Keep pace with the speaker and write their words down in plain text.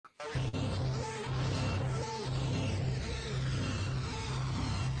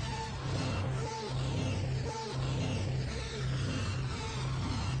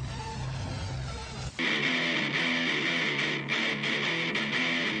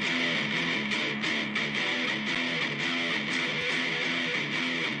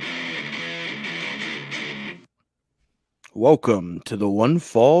Welcome to the One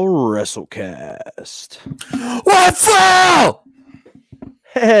Fall WrestleCast. One Fall!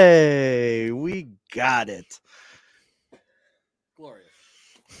 Hey, we got it. Glorious.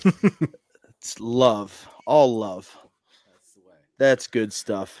 It's love. All love. That's the way. That's good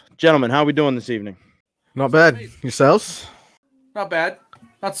stuff. Gentlemen, how we doing this evening? Not bad. Yourselves? Not bad.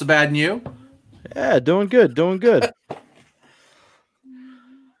 Not so bad in you. Yeah, doing good. Doing good.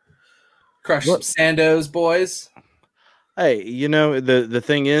 Crush some Sandos, boys. Hey, you know, the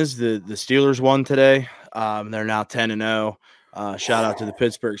thing is, the Steelers won today. They're now 10-0. Shout out to the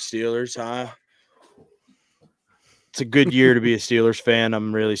Pittsburgh Steelers, huh? It's a good year to be a Steelers fan.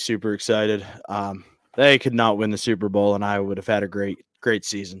 I'm really super excited. They could not win the Super Bowl, and I would have had a great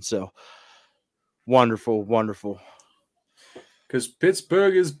season. So wonderful, wonderful. Because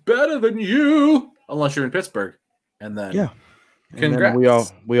Pittsburgh is better than you, unless you're in Pittsburgh. And then, Yeah. congrats. And then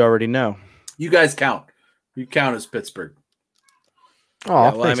we already know. You guys count. You count as Pittsburgh. Oh,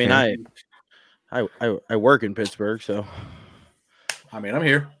 Yeah, well, thanks, I mean, man. I work in Pittsburgh, so I mean, I'm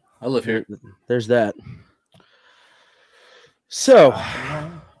here. I live here. there's that. So,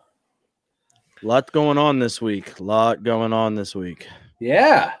 lot going on this week.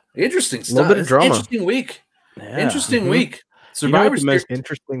 Yeah. Interesting stuff. little bit of It's an drama. Interesting week. Yeah. Interesting week. You know what Survivor the Series.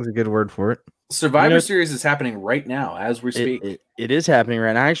 Interesting is a good word for it. Survivor You know- Series is happening right now as we speak. It is happening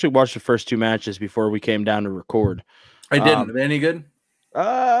right now. I actually watched the first two matches before we came down to record. I didn't. Any good?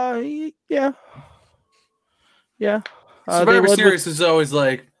 Yeah. Yeah. Survivor Series is always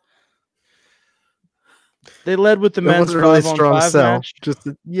like, They led with the That men's wasn't really a 5-on-5 strong sell. match. Just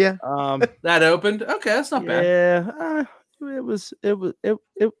yeah. that opened. Okay, that's not bad. Yeah. It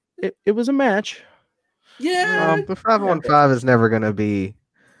was a match. Yeah. The 5-on-5 is never going to be,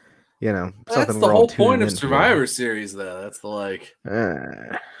 That's something the we're whole all tuning point of in for. Survivor Series, though. That's the like.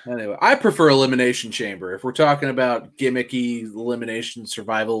 Uh, Anyway, I prefer Elimination Chamber. If we're talking about gimmicky elimination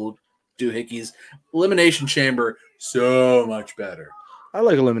survival doohickeys, Elimination Chamber so much better. I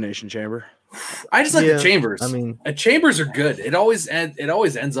like Elimination Chamber. I just like Yeah, the chambers. I mean, Chambers are good. It always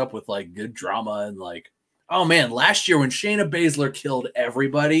ends up with like good drama and like, oh man, last year when Shayna Baszler killed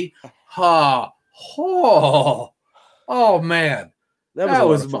everybody, oh man, That was a lot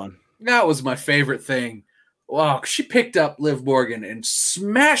was of fun. that was my favorite thing. Wow, she picked up Liv Morgan and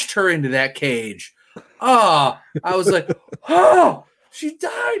smashed her into that cage. I was like, oh, she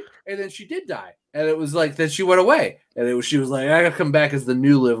died. And then she did die. And it was like, then she went away. And she was like, I gotta come back as the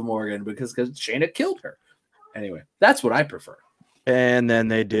new Liv Morgan because Shayna killed her. Anyway, that's what I prefer. And then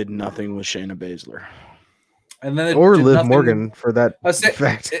they did nothing with Shayna Baszler. And then or did Liv nothing- Morgan for that I say-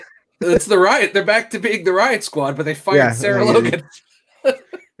 fact. It's the Riot. They're back to being the Riot Squad, but they fired Yeah, Sarah yeah, Logan.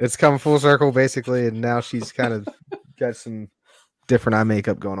 It's come full circle basically, and now she's kind of got some different eye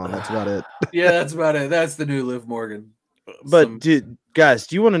makeup going on. That's about it. Yeah, that's about it. That's the new Liv Morgan. But Some- guys,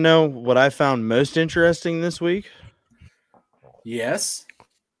 do you want to know what I found most interesting this week? Yes,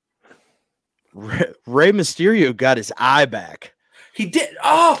 Rey Mysterio got his eye back. he did.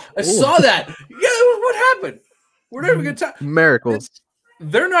 Oh, I saw that. Yeah, what happened? We're never gonna talk. Miracles.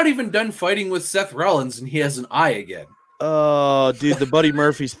 They're not even done fighting with Seth Rollins, and he has an eye again. Oh, dude, the Buddy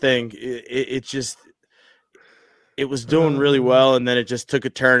Murphy's thing. It was doing really well, and then it just took a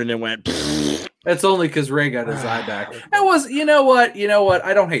turn and it went. That's only because Ray got his eye back. That was, you know what?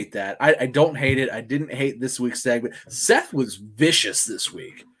 I don't hate that. I don't hate it. I didn't hate this week's segment. Seth was vicious this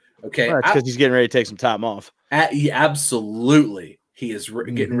week. Okay, That's because he's getting ready to take some time off. Absolutely, he is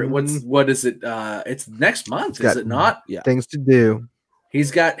getting. What is it? It's next month, is it not? Yeah. Things to do. He's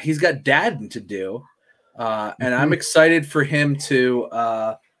got dadding to do, and I'm excited for him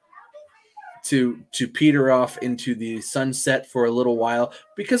to peter off into the sunset for a little while,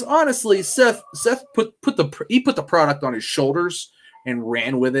 because honestly, Seth put the product on his shoulders and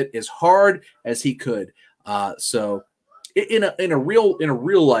ran with it as hard as he could. So in a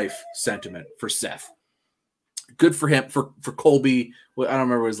real life sentiment for Seth, good for him. For Colby, I don't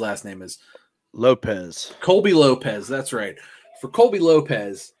remember what his last name is. Lopez. Colby Lopez, that's right. For Colby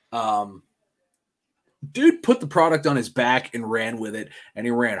Lopez, dude put the product on his back and ran with it, and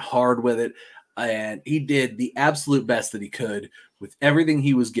he ran hard with it, and he did the absolute best that he could with everything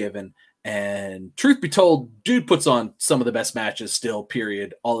he was given. And truth be told, dude puts on some of the best matches still,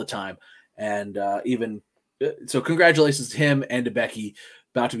 period, all the time. And so congratulations to him and to Becky,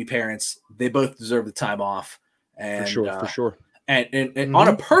 about to be parents. They both deserve the time off. And, For sure. And on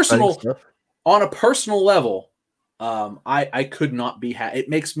a personal level, I could not be happy. It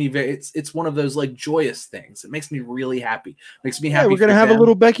makes me it's one of those like joyous things. It makes me really happy. Makes me happy. We're gonna have a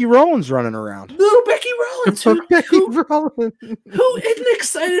little Becky Rollins running around. little Becky Rollins? Who isn't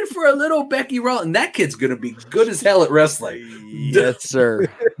excited for a little Becky Rollins? That kid's gonna be good as hell at wrestling. Yes, sir.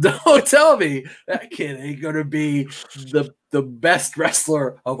 Don't tell me that kid ain't gonna be the best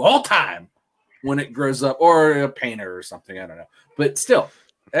wrestler of all time when it grows up, or a painter or something. I don't know, but still,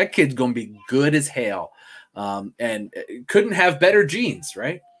 that kid's gonna be good as hell. And couldn't have better genes,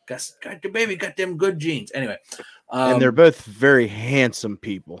 right? Got the baby got them good genes. Anyway, and they're both very handsome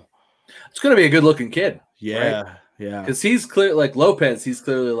people. It's gonna be a good looking kid. Yeah, right? Yeah. Because he's clear like Lopez. He's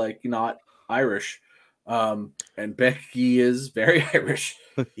clearly like not Irish, and Becky is very Irish.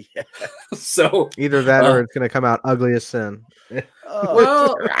 Yeah. So either that or it's gonna come out ugly as sin.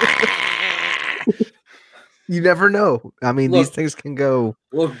 Well, you never know. I mean, these things can go.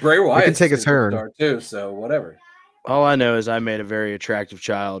 Look, Bray Wyatt can take a turn star too. So whatever. All I know is I made a very attractive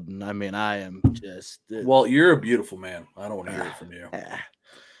child, and I mean, I am just. Well, you're a beautiful man. I don't want to hear it from you.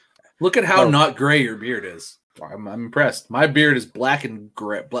 Look at how not gray your beard is. I'm impressed. My beard is black and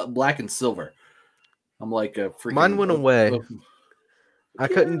gray, black and silver. I'm like a freaking. Mine went away. I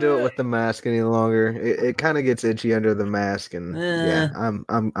couldn't do it with the mask any longer. It kind of gets itchy under the mask, and yeah,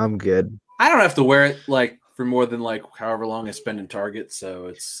 I'm good. I don't have to wear it like for more than like however long I spend in Target, so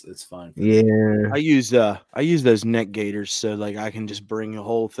it's fine. Yeah, I use those neck gaiters so like I can just bring the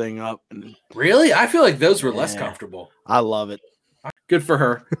whole thing up. And really, I feel like those were less comfortable. I love it. Good for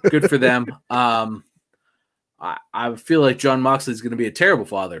her. Good for them. I feel like John Moxley is going to be a terrible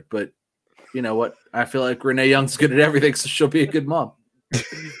father, but you know what? I feel like Renee Young's good at everything, so she'll be a good mom.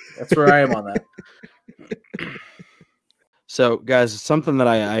 That's where I am on that. So, guys, something that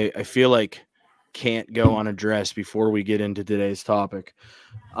I feel like can't go unaddressed before we get into today's topic.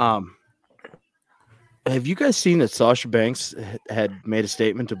 Have you guys seen that Sasha Banks had made a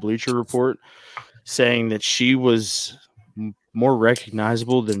statement to Bleacher Report saying that she was more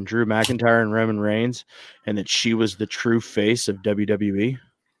recognizable than Drew McIntyre and Roman Reigns, and that she was the true face of WWE?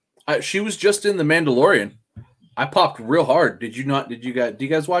 She was just in The Mandalorian. I popped real hard. Did you not? Do you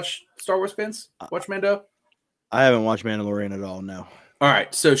guys watch Star Wars fans? Watch Mando? I haven't watched Mandalorian at all. No. All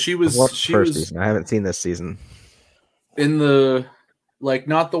right. So she was. Season. I haven't seen this season. In the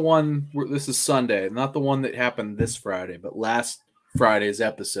not the one. This is Sunday, not the one that happened this Friday, but last Friday's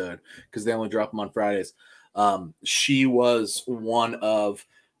episode because they only drop them on Fridays. She was one of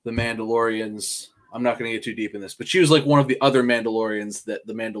the Mandalorians. I'm not going to get too deep in this, but she was like one of the other Mandalorians that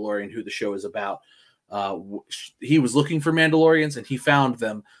the Mandalorian who the show is about. He was looking for Mandalorians and he found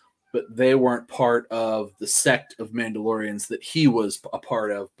them, but they weren't part of the sect of Mandalorians that he was a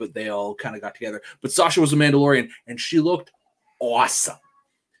part of, but they all kind of got together. But Sasha was a Mandalorian and she looked awesome.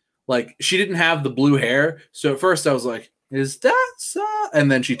 Like she didn't have the blue hair. So at first I was like, is that Sasha?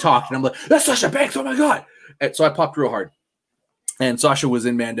 And then she talked and I'm like, that's Sasha Banks. Oh my God. And so I popped real hard. And Sasha was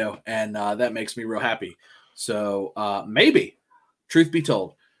in Mando, and that makes me real happy. So maybe, truth be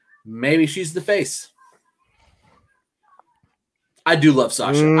told, maybe she's the face. I do love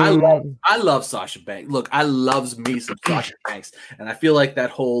Sasha. I love Sasha Banks. Look, I loves me some Sasha Banks, and I feel like that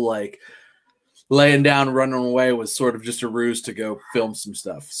whole like laying down, running away was sort of just a ruse to go film some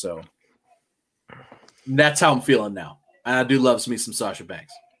stuff. So that's how I'm feeling now, and I do love me some Sasha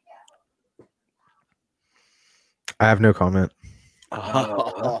Banks. I have no comment. I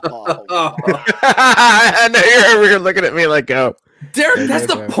know you're over here looking at me like, oh, Derek, that's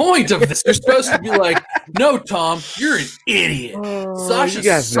the point of this. You're supposed to be like, no, Tom, you're an idiot. Sasha you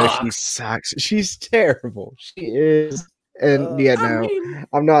guys sucks. know she sucks. She's terrible. She is. And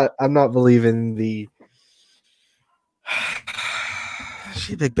I'm not believing the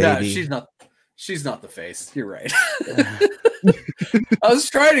she's a big baby. No, she's not the face. You're right. I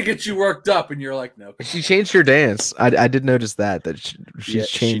was trying to get you worked up, and you're like, no. She changed her dance. I did notice that she's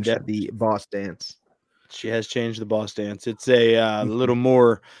changed she the boss dance. She has changed the boss dance. It's a little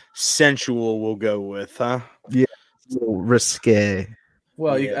more sensual, we'll go with, huh? Yeah, a little risque.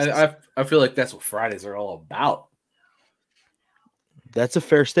 Well, I feel like that's what Fridays are all about. That's a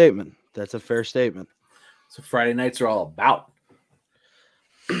fair statement. So Friday nights are all about.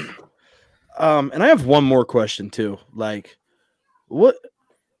 And I have one more question too. Like,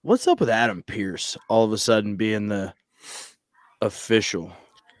 what's up with Adam Pearce all of a sudden being the official?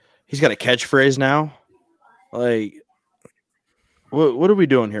 He's got a catchphrase now. Like, what are we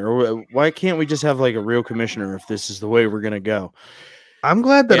doing here? Why can't we just have like a real commissioner if this is the way we're gonna go? I'm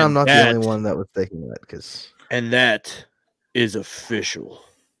glad that I'm not the only one that was thinking that, and that is official.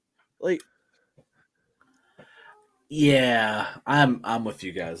 Like, yeah, I'm with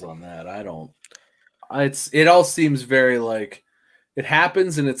you guys on that. It all seems very like it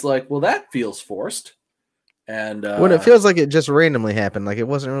happens and it's like, well, that feels forced. And when it feels like it just randomly happened, like it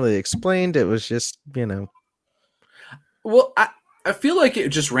wasn't really explained, it was just, well, I feel like it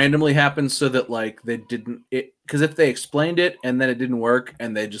just randomly happened so that like they didn't it because if they explained it and then it didn't work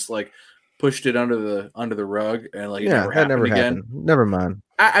and they just like pushed it under the rug and like it never happened again. Never mind.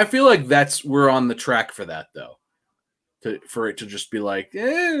 I feel like we're on the track for that though. For it to just be like,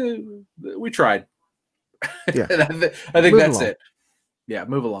 we tried. Yeah. I think that's it. Yeah,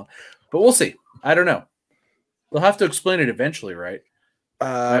 move along. But we'll see. I don't know. They'll have to explain it eventually, right?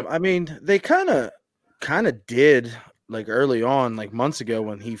 I mean, they kind of did like early on, like months ago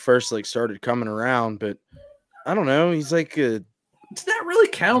when he first like started coming around. But I don't know. He's like does that really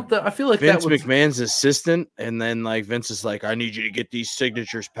count? Though I feel like Vince McMahon's assistant, and then like Vince is like, "I need you to get these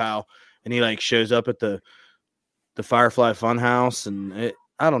signatures, pal," and he like shows up at the Firefly Funhouse, and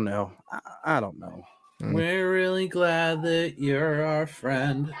I don't know. I don't know. We're really glad that you're our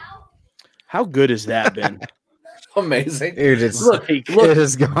friend. How good has that been? Amazing. It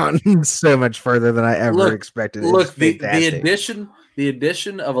has gone so much further than I ever expected. Look, the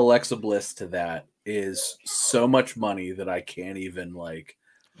addition of Alexa Bliss to that is so much money that I can't even like.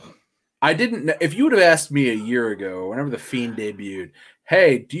 I didn't know if you would have asked me a year ago, whenever the Fiend debuted,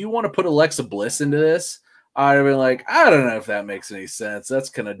 hey, do you want to put Alexa Bliss into this? I'd have been like, I don't know if that makes any sense. That's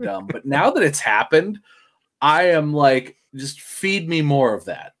kind of dumb. But now that it's happened, I am like, just feed me more of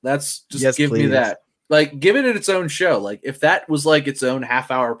that. That's just give me that. Like, give it its own show. Like, if that was like its own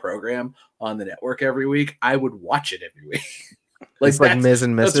half-hour program on the network every week, I would watch it every week. Like Miz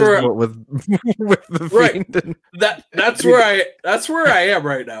and Mrs. with the Fiend. That's where I am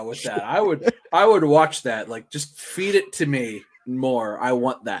right now with that. I would watch that. Like, just feed it to me more. I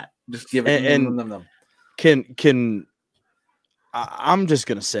want that. Just give it them. I'm just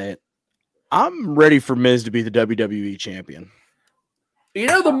gonna say it. I'm ready for Miz to be the WWE champion. You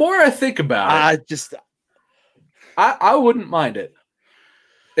know, the more I think about it, I wouldn't mind it.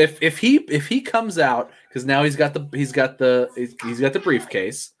 If he comes out, because now he's got the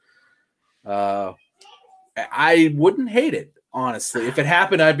briefcase. I wouldn't hate it, honestly. If it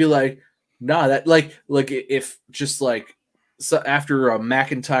happened, I'd be like, nah, that like if just like so after a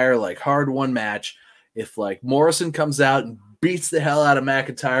McIntyre like hard won match, if like Morrison comes out and beats the hell out of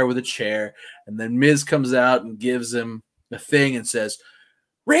McIntyre with a chair, and then Miz comes out and gives him the thing and says,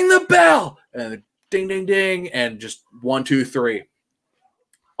 ring the bell, and ding, ding, ding, and just 1, 2, 3.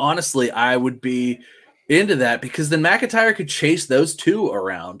 Honestly, I would be into that because then McIntyre could chase those two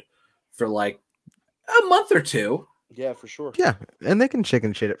around for like a month or two. Yeah, for sure. Yeah, and they can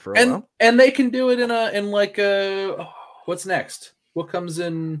chicken shit it for a while. And they can do it in like what's next? What comes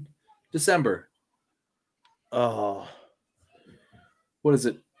in December? Oh, what is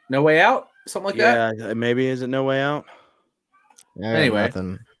it? No Way Out? Something like that? Yeah, maybe. Is it No Way Out? Anyway,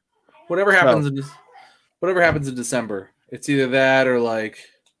 nothing. Whatever happens in December, it's either that or like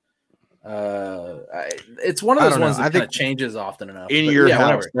it's one of those ones that kind of changes often enough. In your house,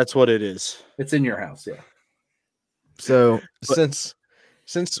 whatever. That's what it is. It's in your house, yeah. So since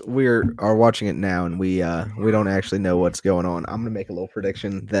we are watching it now and we don't actually know what's going on, I'm gonna make a little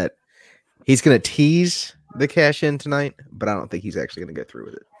prediction that he's gonna tease the cash in tonight, but I don't think he's actually gonna go through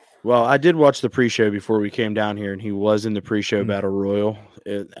with it. Well, I did watch the pre-show before we came down here, and he was in the pre-show battle royal.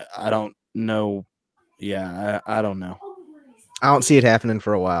 I don't know. Yeah, I don't know. I don't see it happening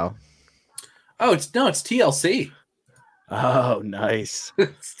for a while. Oh, it's TLC. Oh, nice.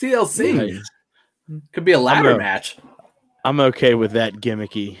 It's TLC. Nice. Could be a ladder match. I'm okay with that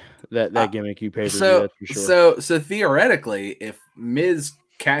gimmicky gimmicky pay-per-view. That's for sure. So theoretically, if Miz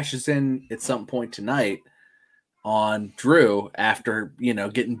cashes in at some point tonight on Drew after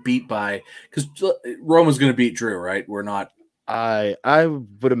getting beat by, because Roman's going to beat Drew, right? We're not. I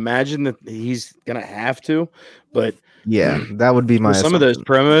would imagine that he's going to have to, but yeah, that would be my some of those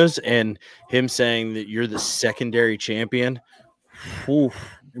promos and him saying that you're the secondary champion. You're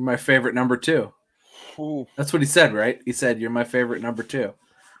my favorite number 2. That's what he said, right? He said, "You're my favorite number 2."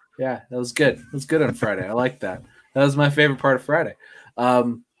 Yeah, that was good. It was good on Friday. I like that. That was my favorite part of Friday.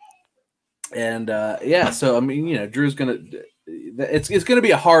 So I mean, Drew's it's gonna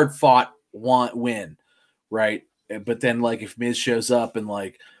be a hard fought win, right? But then like if Miz shows up and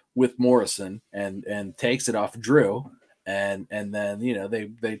like with Morrison and takes it off Drew, and then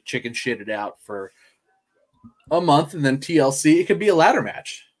they chicken shit it out for a month, and then TLC, it could be a ladder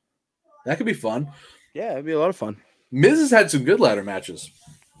match. That could be fun. Yeah, it'd be a lot of fun. Miz has had some good ladder matches.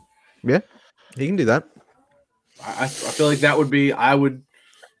 Yeah, he can do that. I feel like that would be. I would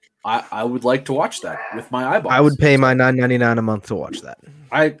like to watch that with my eyeballs. I would pay my $9.99 a month to watch that.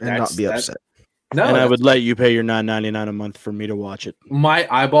 And not be upset. No, and I would let you pay your $9.99 a month for me to watch it. my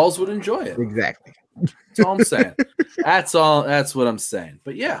eyeballs would enjoy it. Exactly. That's all I'm saying. That's what I'm saying.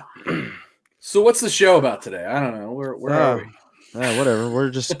 But yeah. So what's the show about today? I don't know. Where are we? Whatever. We're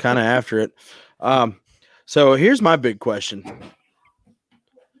just kind of after it. So here's my big question.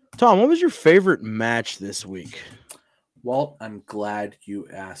 Tom, what was your favorite match this week? Walt, I'm glad you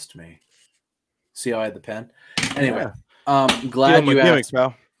asked me. See how I had the pen? Anyway, Yeah. glad you gimmicks, asked.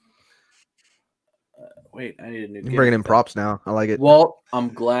 pal. Wait, I need a new You're bringing in props now. I like it. Walt, I'm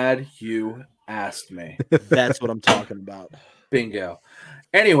glad you asked me. That's what I'm talking about. Bingo.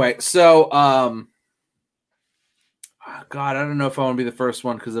 Anyway, so God, I don't know if I want to be the first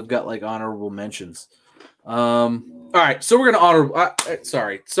one because I've got like honorable mentions. All right, so we're gonna honor.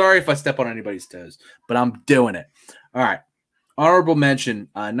 Sorry if I step on anybody's toes, but I'm doing it. All right, honorable mention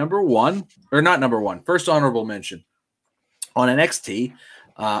number one, or not number one. First honorable mention on NXT.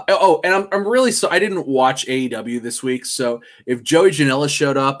 And I'm really I didn't watch AEW this week, so if Joey Janela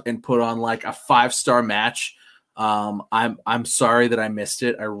showed up and put on like a 5-star match, I'm sorry that I missed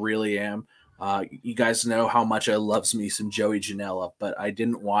it. I really am. You guys know how much I love me some Joey Janela, but I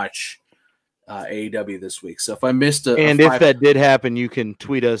didn't watch AEW this week. So if I missed if that did happen, you can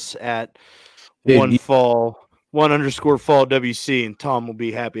tweet us at _fall WC, and Tom will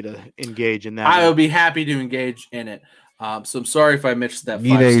be happy to engage in that. I will be happy to engage in it. So I'm sorry if I missed that.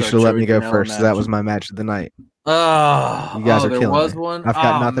 You know, you should let me go first. So that was my match of the night. Oh, you guys are there killing was me. one. I've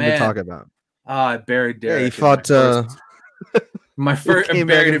got nothing to talk about. I buried Derek. Yeah, he fought. My first. I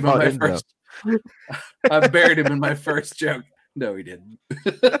buried him in my first. I buried him in my first joke. No, he didn't.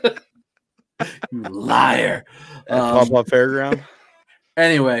 You liar. Pop-Up Fairground.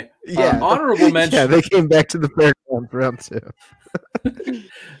 Anyway, yeah, honorable mention. Yeah, they came back to the fairground for round 2.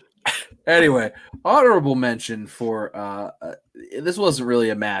 Anyway, honorable mention for this wasn't really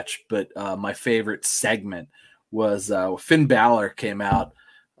a match, but my favorite segment was Finn Balor came out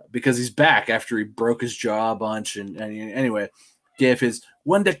because he's back after he broke his jaw a bunch, and anyway, gave his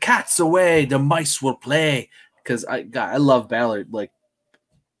 "When the cat's away, the mice will play." Because I love Balor. Like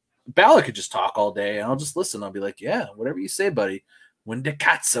Balor could just talk all day, and I'll just listen. I'll be like, "Yeah, whatever you say, buddy." When the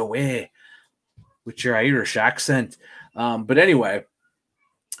cat's away, with your Irish accent. But anyway.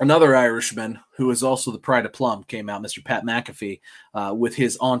 Another Irishman who is also the pride of Plum came out, Mr. Pat McAfee, with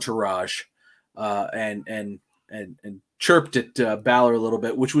his entourage, and chirped at Balor a little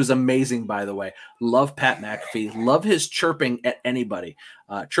bit, which was amazing, by the way. Love Pat McAfee. Love his chirping at anybody.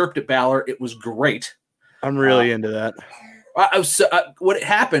 Chirped at Balor. It was great. I'm really into that. What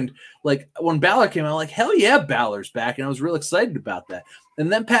happened, like when Balor came out, like, hell yeah, Balor's back, and I was real excited about that.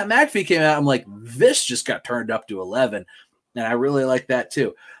 And then Pat McAfee came out. I'm like, this just got turned up to 11. And I really like that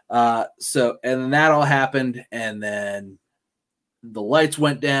too. And then that all happened, and then the lights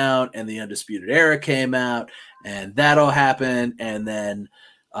went down, and the Undisputed Era came out, and that all happened, and then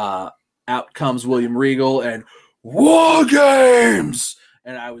out comes William Regal and War Games,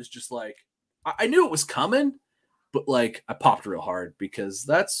 and I was just like, I knew it was coming, but like I popped real hard because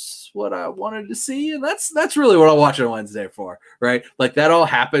that's what I wanted to see, and that's really what I'll watch on Wednesday for, right? Like that all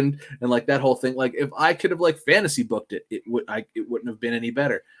happened, and like that whole thing. Like if I could have like fantasy booked it, it wouldn't have been any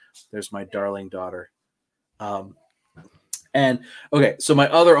better. There's my darling daughter. And okay, so my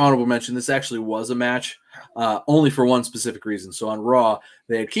other honorable mention. This actually was a match, only for one specific reason. So on Raw,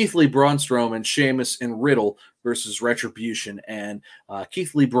 they had Keith Lee, Braun Strowman, Sheamus, and Riddle versus Retribution, and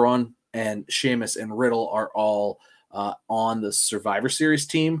Keith Lee, Braun, and Sheamus and Riddle are all on the Survivor Series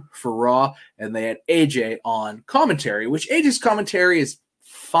team for Raw, and they had AJ on commentary, which AJ's commentary is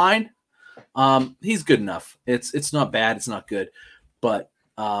fine. He's good enough. It's not bad. It's not good. But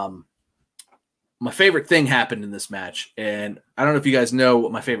my favorite thing happened in this match, and I don't know if you guys know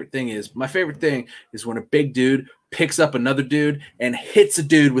what my favorite thing is. My favorite thing is when a big dude picks up another dude and hits a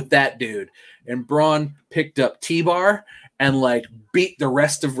dude with that dude. And Braun picked up T-Bar and like beat the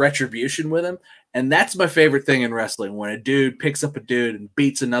rest of Retribution with him. And that's my favorite thing in wrestling, when a dude picks up a dude and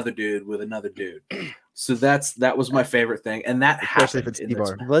beats another dude with another dude. So that was my favorite thing, and that Especially happened. if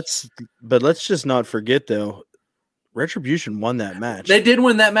it's T-Bar. Let's just not forget though, Retribution won that match. They did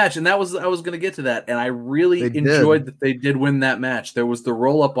win that match, and I was going to get to that, and I really enjoyed that they did win that match. There was the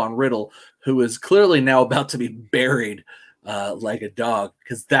roll up on Riddle, who is clearly now about to be buried like a dog,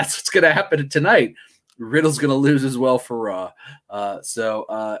 because that's what's going to happen tonight. Riddle's going to lose as well for Raw.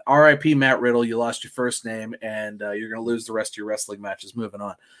 So RIP Matt Riddle, you lost your first name, and you're going to lose the rest of your wrestling matches. Moving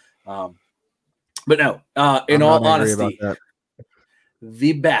on. But no, in all honesty,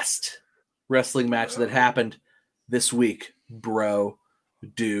 the best wrestling match that happened this week, bro,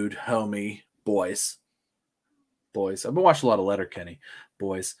 dude, homie, boys. I've been watching a lot of Letterkenny,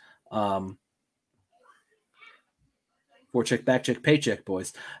 boys. Forecheck, back check, paycheck,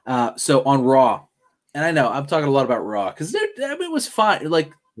 boys. So on Raw, and I know I'm talking a lot about Raw because it was fine.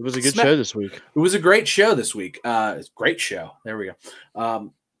 Like It was a good show this week. It was a great show this week. Great show. There we go.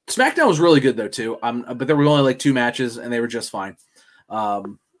 SmackDown was really good though too. But there were only like 2 matches and they were just fine. But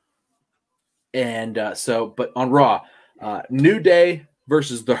on Raw, New Day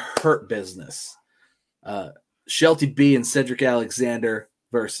versus the Hurt Business. Shelty B and Cedric Alexander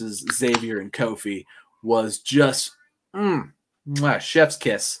versus Xavier and Kofi was just chef's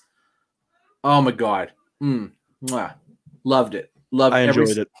kiss. Oh my god. Loved it. I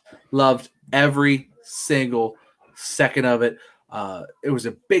enjoyed it. Loved every single second of it. It was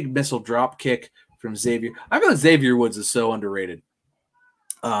a big missile drop kick from Xavier. I feel like Xavier Woods is so underrated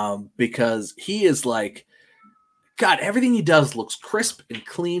because he is like, God, everything he does looks crisp and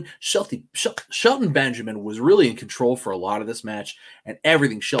clean. Shelton Benjamin was really in control for a lot of this match, and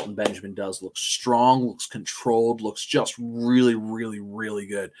everything Shelton Benjamin does looks strong, looks controlled, looks just really, really, really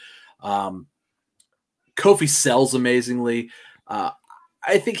good. Kofi sells amazingly.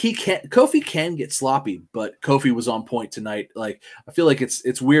 I think Kofi can get sloppy, but Kofi was on point tonight. Like, I feel like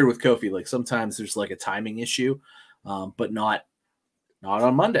it's weird with Kofi. Like sometimes there's like a timing issue, but not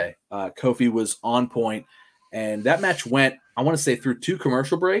on Monday. Kofi was on point, and that match went, I want to say, through 2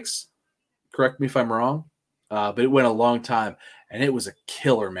 commercial breaks. Correct me if I'm wrong, but it went a long time, and it was a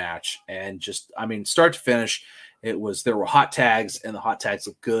killer match. And just, I mean, start to finish, there were hot tags, and the hot tags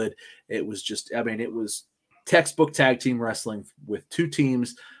looked good. It was just, I mean, it was textbook tag team wrestling with 2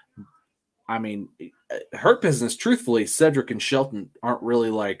 teams. I mean, Hurt Business, truthfully, Cedric and Shelton aren't really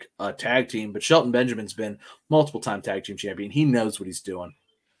like a tag team, but Shelton Benjamin's been multiple-time tag team champion. He knows what he's doing.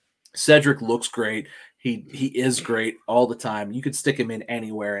 Cedric looks great. He is great all the time. You could stick him in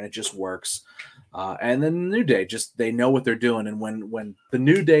anywhere, and it just works. And then the New Day, just they know what they're doing. And when the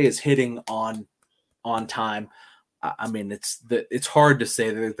New Day is hitting on time, I mean, it's hard to say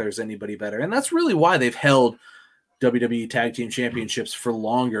that there's anybody better. And that's really why they've held WWE Tag Team Championships for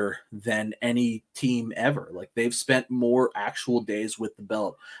longer than any team ever. Like, they've spent more actual days with the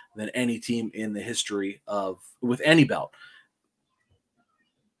belt than any team in the history with any belt.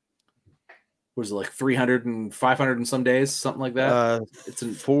 Was it like 300 and 500 and some days, something like that? It's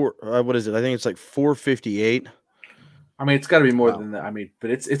in 4. What is it? I think it's like 458. I mean, it's got to be more than that. I mean, but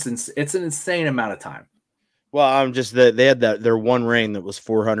it's an insane amount of time. Well, I'm just that they had their one reign that was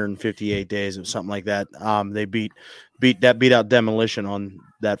 458 days or something like that. They beat out Demolition on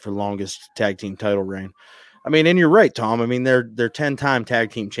that for longest tag team title reign. I mean, and you're right, Tom. I mean, they're 10-time tag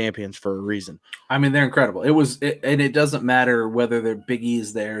team champions for a reason. I mean, they're incredible. And it doesn't matter whether they're Big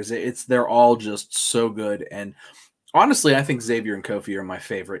E's theirs. They're all just so good. And honestly, I think Xavier and Kofi are my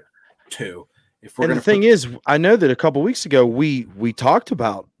favorite too. The thing is, I know that a couple weeks ago we talked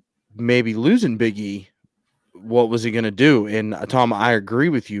about maybe losing Big E. What was he going to do? And Tom, I agree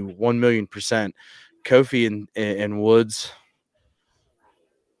with you 1,000,000%. Kofi and Woods.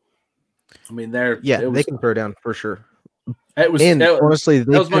 I mean, they can throw down for sure. Honestly,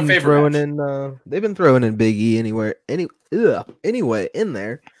 they've been throwing in Big E anyway in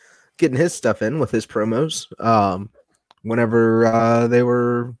there, getting his stuff in with his promos. Whenever they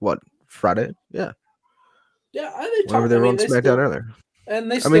were Friday, whenever they were on SmackDown earlier,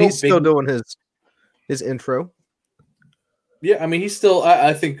 and he's still doing his intro. Yeah, I mean, he's still.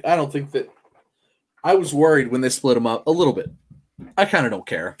 I don't think that. I was worried when they split him up a little bit. I kind of don't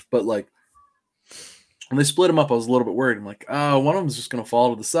care, but like. When they split them up, I was a little bit worried. I'm like, oh, one of them's just going to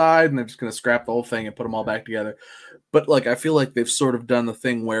fall to the side, and they're just going to scrap the whole thing and put them all back together. But, like, I feel like they've sort of done the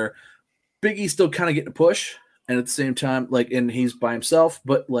thing where Big E's still kind of getting a push, and at the same time, like, and he's by himself,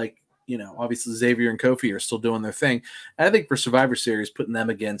 but, like, you know, obviously Xavier and Kofi are still doing their thing. And I think for Survivor Series, putting them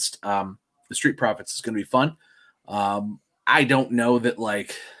against the Street Profits is going to be fun. I don't know that,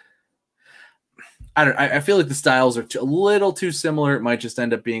 like, I feel like the styles are a little too similar. It might just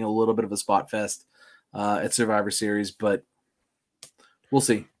end up being a little bit of a spot fest at Survivor Series, but we'll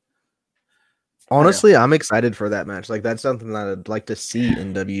see. Honestly, I'm excited for that match. Like, that's something that I'd like to see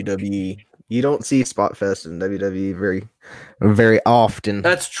in WWE. You don't see Spot Fest in WWE very, very often.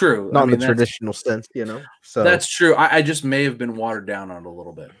 That's true. Not in the traditional sense, you know. So that's true. I just may have been watered down on it a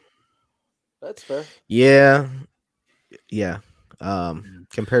little bit. That's fair. Yeah.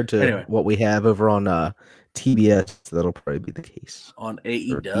 Compared to what we have over on TBS, that'll probably be the case on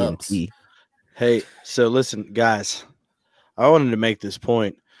AEW. Hey, so listen, guys, I wanted to make this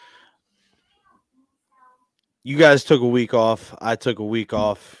point. You guys took a week off. I took a week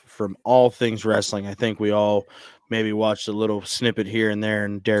off from all things wrestling. I think we all maybe watched a little snippet here and there.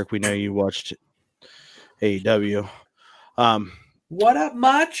 And Derek, we know you watched AEW. What up,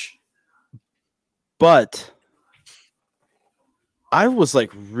 much? But I was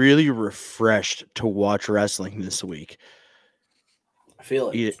like really refreshed to watch wrestling this week. I feel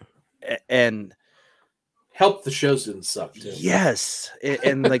like And helped the shows didn't suck too. yes,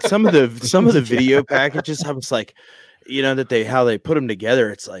 and like some of the video packages, I was like, that how they put them together.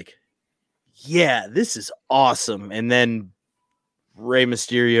 It's like, yeah, this is awesome. And then Rey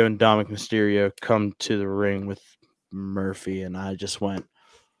Mysterio and Dominic Mysterio come to the ring with Murphy, and I just went,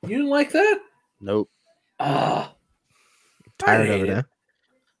 You didn't like that? nope. Tired of it, huh?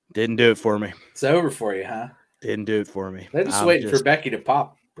 Didn't do it for me. It's over for you, huh? Didn't do it for me. They're just waiting for Becky to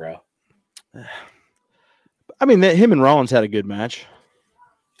pop, bro. I mean, him and Rollins had a good match.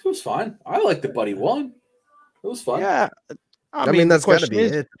 It was fine. I like the Buddy one. It was fun. Yeah. I mean that's got to be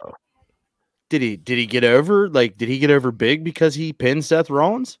is, it, though. Did he get over? Like, did he get over big because he pinned Seth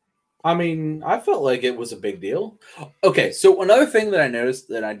Rollins? I mean, I felt like it was a big deal. Okay, so another thing that I noticed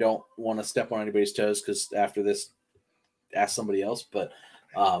that I don't want to step on anybody's toes because after this, ask somebody else, but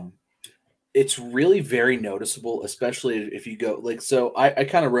it's really very noticeable, especially if you go like. So I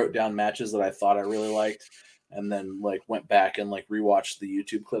kind of wrote down matches that I thought I really liked, and then like went back and like rewatched the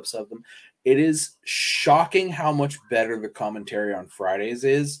YouTube clips of them. It is shocking how much better the commentary on Fridays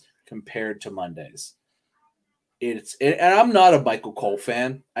is compared to Mondays. And I'm not a Michael Cole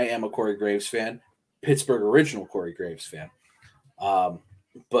fan. I am a Corey Graves fan, Pittsburgh original Corey Graves fan.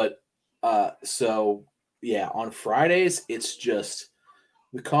 So yeah, on Fridays, it's just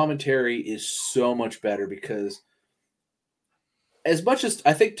the commentary is so much better because as much as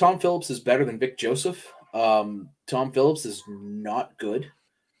I think Tom Phillips is better than Vic Joseph, Tom Phillips is not good.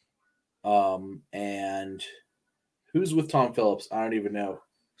 And who's with Tom Phillips? I don't even know.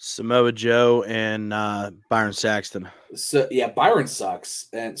 Samoa Joe and Byron Saxton. So yeah, Byron sucks,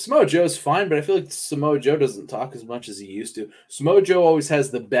 and Samoa Joe's fine, but I feel like Samoa Joe doesn't talk as much as he used to. Samoa Joe always has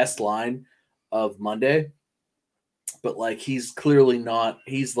the best line of Monday, but like he's clearly not.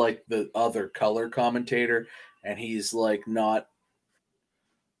 He's like the other color commentator, and he's like not.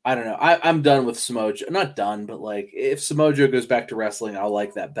 I don't know. I'm done with Samoa Joe. Not done, but like if Samoa Joe goes back to wrestling, I'll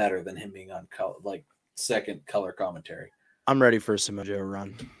like that better than him being on second color commentary. I'm ready for a Samoa Joe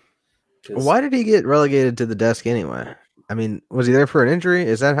run. Why did he get relegated to the desk anyway? I mean, was he there for an injury?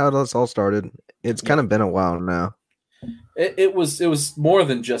 Is that how this all started? It's kind of been a while now. It was more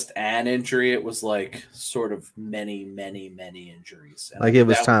than just an injury. It was like sort of many injuries. And like it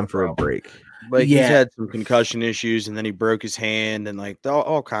was time for a break. Like he's had some concussion issues, and then he broke his hand, and like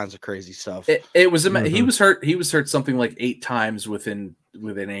all kinds of crazy stuff. It was he was hurt. He was hurt something like 8 times within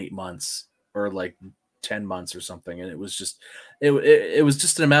 8 months, or like 10 months or something, and it was just it was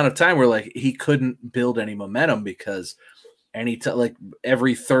just an amount of time where like he couldn't build any momentum because like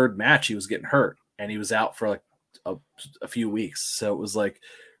every third match he was getting hurt, and he was out for like a few weeks, so it was like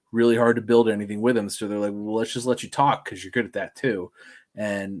really hard to build anything with him. So they're like, well, let's just let you talk because you're good at that too.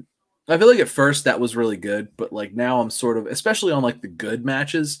 And I feel like at first that was really good, but like now I'm sort of, especially on like the good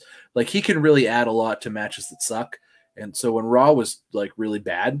matches, like he can really add a lot to matches that suck. And so when Raw was like really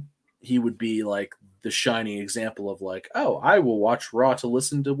bad, he would be like the shining example of like, oh, I will watch Raw to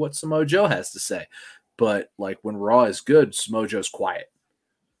listen to what Samoa Joe has to say. But like when Raw is good, Samoa Joe's quiet.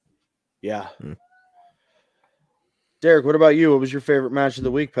 Yeah. Derek, what about you? What was your favorite match of the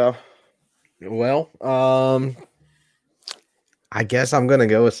week, pal? Well, I guess I'm gonna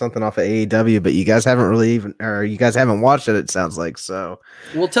go with something off of AEW, but you guys haven't you guys haven't watched it. It sounds like so.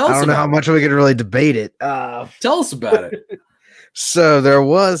 Well, tell us. I don't know how much we could really debate it. Tell us about it. So there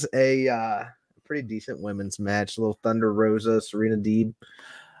was a pretty decent women's match. Little Thunder Rosa, Serena Deeb.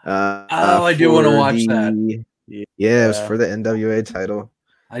 I do want to watch that. Yeah, it was for the NWA title.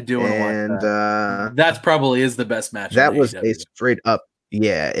 I do want to watch that. That probably is the best match. That was a straight up.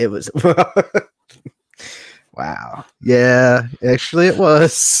 Yeah, it was. Wow. Yeah, actually it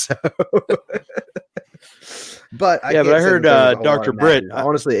was. So. But I heard Dr. Britt.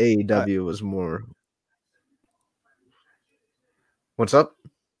 Honestly, AEW was more. What's up?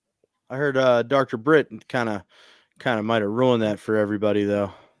 I heard Dr. Britt kind of might have ruined that for everybody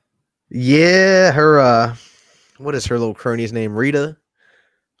though. Yeah, her what is her little crony's name? Reba,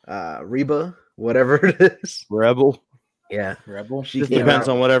 whatever it is. Rebel. Yeah, Rebel. She depends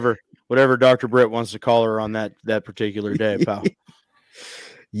on whatever Dr. Britt wants to call her on that particular day, pal.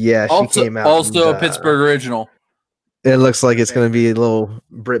 Yeah, she came out. Also a Pittsburgh original. It looks like it's going to be a little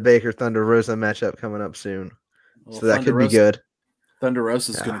Britt Baker Thunder Rosa matchup coming up soon, so that could be good. Thunder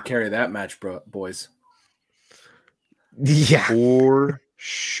Rosa's going to carry that match, boys. Yeah, for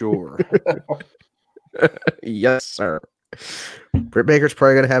sure. Yes, sir. Britt Baker's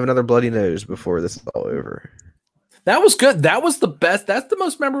probably going to have another bloody nose before this is all over. That was good. That was the best. That's the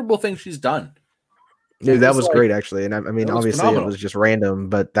most memorable thing she's done. Dude, that It's was like- great actually. And I mean, that was obviously phenomenal. it was just random,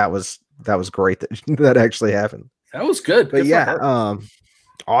 but that was great that that actually happened. That was good. But Good for yeah, her.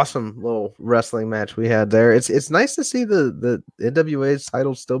 awesome little wrestling match we had there. It's nice to see the NWA's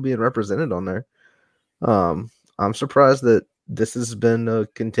title still being represented on there. I'm surprised that this has been a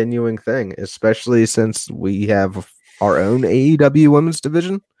continuing thing, especially since we have our own AEW women's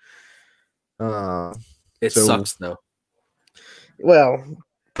division. It so- sucks though. Well,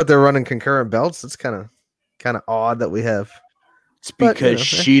 but they're running concurrent belts. It's kind of odd that we have. It's But, because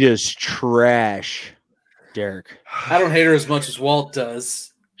Sheeta's Sheeta's trash, Derek. I don't hate her as much as Walt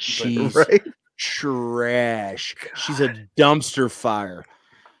does. She's right. trash. She's a dumpster fire.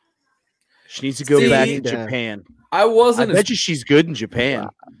 She needs to go See, back need to to have- Japan. I I wasn't. bet you she's good in Japan.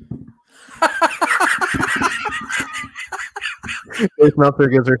 Dave Meltzer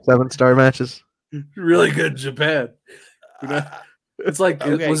gives her 7-star matches. really good in Japan. It's like,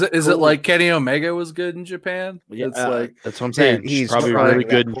 Okay, is it cool. like Kenny Omega was good in Japan? Yeah, It's like, that's what I'm saying. She's probably trying really that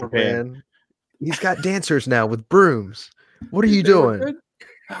good in poor Japan. man. He's got dancers now with brooms. What are you they were doing? good?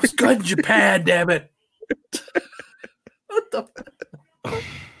 I was good in Japan, damn it. What the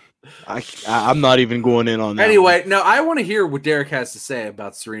I'm not even going in on that. Anyway, now I want to hear what Derek has to say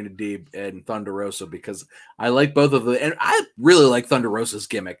about Serena Deeb and Thunder Rosa because I like both of them, and I really like Thunder Rosa's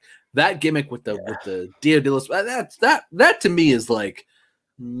gimmick. That gimmick with the Dia de los that to me is like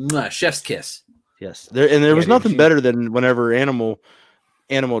chef's kiss. Yes, there was dude, nothing she- better than whenever Animal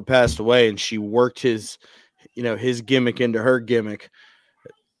had passed away and she worked his gimmick into her gimmick.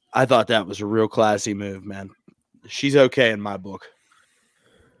 I thought that was a real classy move, man. She's okay in my book.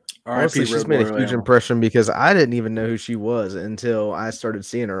 Honestly, she's made a huge impression because I didn't even know who she was until I started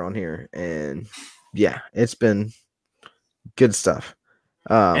seeing her on here, and yeah, it's been good stuff.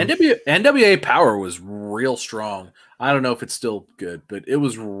 NWA Power was real strong. I don't know if it's still good, but it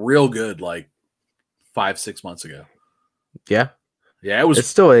was real good like 5-6 months ago. Yeah, Yeah, it was. it's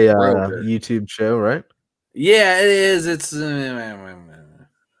still a real good. YouTube show, right? Yeah, it is. It's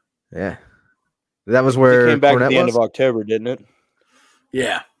Yeah, that was It where came back at Cornette the end was? of October, didn't it?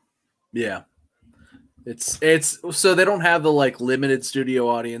 yeah. It's so they don't have the like limited studio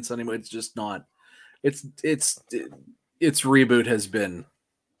audience anymore. It's just not. Its reboot has been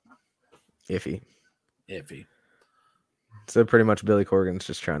iffy. iffy. So pretty much Billy Corgan's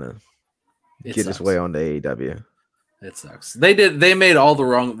just trying to It get his sucks. way onto AEW. It sucks. They made all the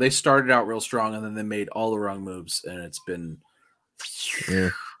wrong. They started out real strong and then they made all the wrong moves, and it's been.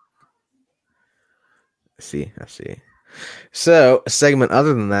 Yeah. I see. So, a segment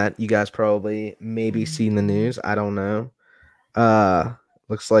other than that, you guys probably maybe seen the news. I don't know.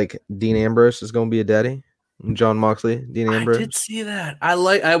 Looks like Dean Ambrose is going to be a daddy. John Moxley, Dean Ambrose. I did see that. I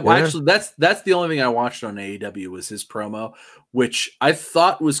actually that's the only thing I watched on AEW was his promo, which I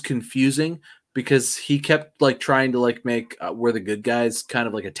thought was confusing because he kept like trying to like make "we're the good guys" kind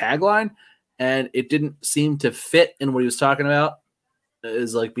of like a tagline, and it didn't seem to fit in what he was talking about.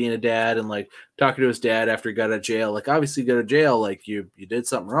 Is like being a dad and like talking to his dad after he got out of jail. Like obviously, go to jail. Like you did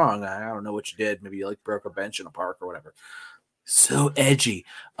something wrong. I don't know what you did. Maybe you like broke a bench in a park or whatever. So edgy.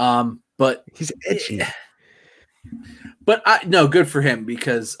 But He's edgy. But no, good for him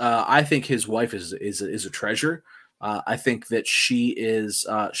because I think his wife is a treasure. I think that she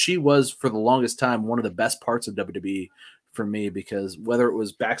was for the longest time one of the best parts of WWE for me because whether it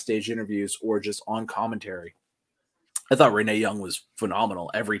was backstage interviews or just on commentary, I thought Renee Young was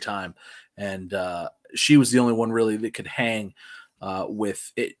phenomenal every time, and she was the only one really that could hang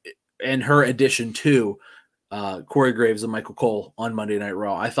with it. And her addition to Corey Graves and Michael Cole on Monday Night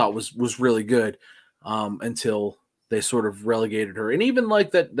Raw, I thought was really good. Until they sort of relegated her, and even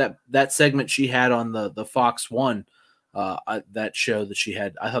like that segment she had on the Fox One, that show that she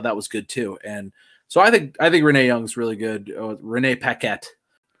had, I thought that was good too. And so I think Renee Young's really good. Renee Paquette.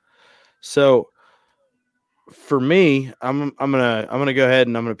 So for me, I'm gonna go ahead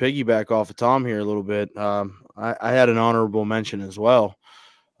and I'm gonna piggyback off of Tom here a little bit. I had an honorable mention as well.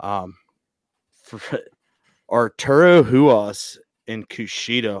 For Arturo Huas and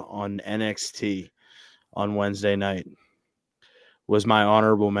Kushida on NXT on Wednesday night was my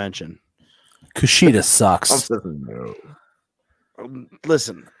honorable mention. Kushida sucks.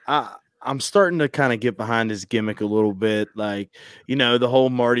 Listen, I'm starting to kind of get behind his gimmick a little bit. Like, the whole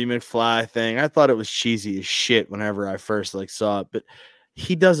Marty McFly thing. I thought it was cheesy as shit whenever I first saw it, but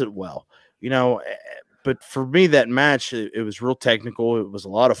he does it well, But for me, that match, it was real technical. It was a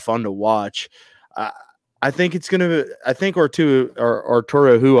lot of fun to watch. I think Arturo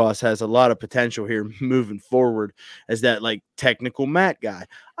Huas has a lot of potential here moving forward as that technical mat guy.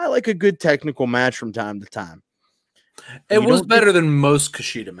 I like a good technical match from time to time. It You was don't better than most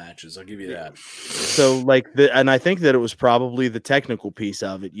Kushida matches. I'll give you that. So like and I think that it was probably the technical piece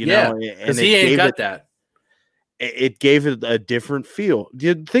of it, you know, because and he ain't got that. It gave it a different feel.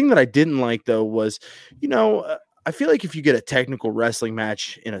 The thing that I didn't like though was, you know, I feel like if you get a technical wrestling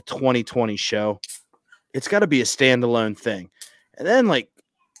match in a 2020 show, it's got to be a standalone thing. And then like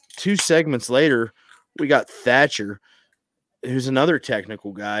 2 segments later, we got Thatcher, who's another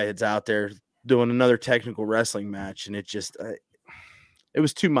technical guy. It's out there doing another technical wrestling match, and it just it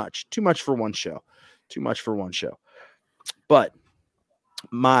was too much for one show, But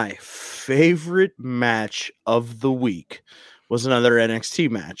my favorite match of the week was another NXT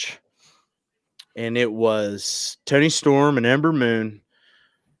match, and it was Toni Storm and Ember Moon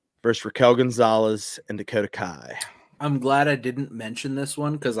versus Raquel Gonzalez and Dakota Kai. I'm glad I didn't mention this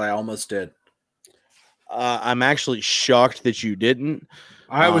one because I almost did. I'm actually shocked that you didn't.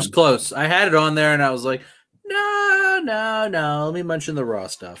 I was close. I had it on there, and I was like, no. Let me mention the Raw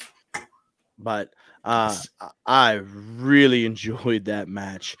stuff. But I really enjoyed that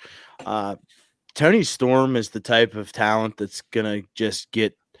match. Toni Storm is the type of talent that's going to just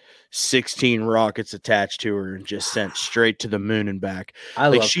get 16 rockets attached to her and just sent straight to the moon and back. I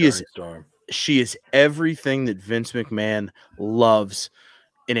love Toni Storm. She is everything that Vince McMahon loves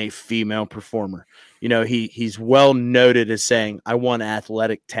in a female performer. You know, he's well noted as saying, I want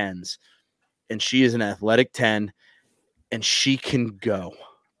athletic 10s. And she is an athletic 10, and she can go.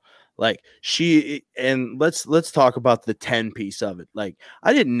 Like and let's talk about the 10 piece of it. Like,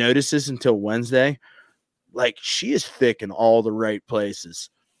 I didn't notice this until Wednesday. Like, she is thick in all the right places.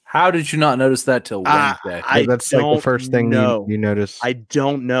 How did you not notice that till Wednesday? That's like the first thing you notice. I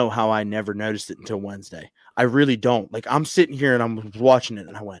don't know how I never noticed it until Wednesday. I really don't. Like, I'm sitting here and I'm watching it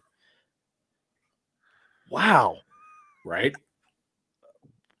and I went, wow. Right?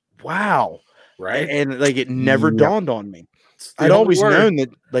 Wow. Right? And like, it never dawned on me. I'd always known that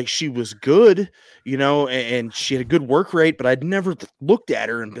like she was good, you know, and she had a good work rate, but I'd never looked at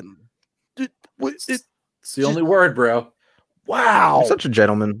her and been, it's the only word, bro. Wow. You're such a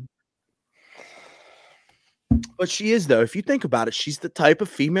gentleman. But she is, though. If you think about it, she's the type of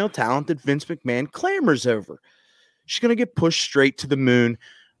female talent that Vince McMahon clamors over. She's going to get pushed straight to the moon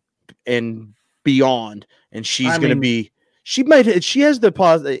and beyond. And she's going to be, she has the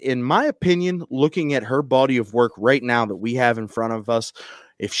positive, in my opinion, looking at her body of work right now that we have in front of us,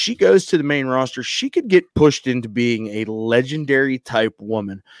 if she goes to the main roster, she could get pushed into being a legendary type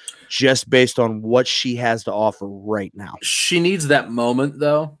woman just based on what she has to offer right now. She needs that moment,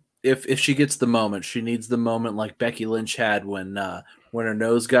 though. If she gets the moment, she needs the moment like Becky Lynch had when her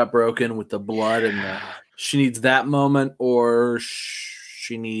nose got broken with the blood, and she needs that moment, or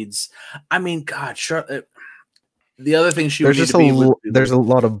she needs. I mean, God, Charlotte. The other thing she there's would just need to be there's a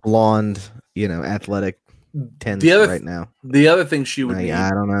lot of blonde, you know, athletic 10s right now. The other thing she would need,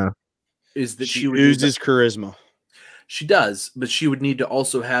 I don't know, is that she oozes charisma. She does, but she would need to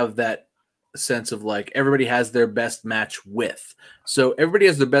also have that sense of like everybody has their best match with. So everybody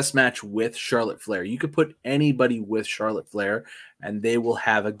has their best match with Charlotte Flair. You could put anybody with Charlotte Flair and they will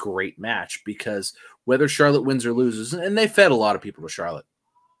have a great match, because whether Charlotte wins or loses, and they fed a lot of people to Charlotte,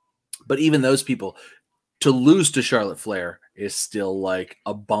 but even those people, to lose to Charlotte Flair is still like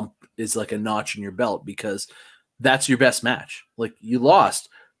a bump, is like a notch in your belt, because that's your best match. Like, you lost,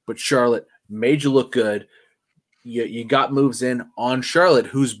 but Charlotte made you look good. You got moves in on Charlotte,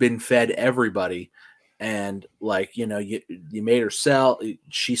 who's been fed everybody, and like, you know, you made her sell.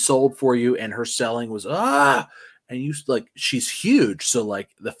 She sold for you, and her selling was and you like, she's huge. So like,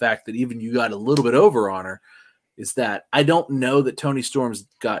 the fact that even you got a little bit over on her is that I don't know that Toni Storm's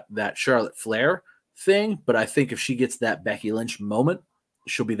got that Charlotte Flair thing, but I think if she gets that Becky Lynch moment,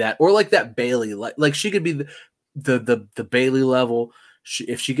 she'll be that, or like that Bayley, like she could be the Bayley level.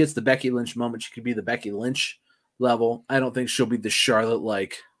 If she gets the Becky Lynch moment, she could be the Becky Lynch level. I don't think she'll be the Charlotte,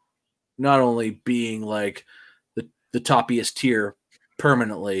 like not only being like the toppiest tier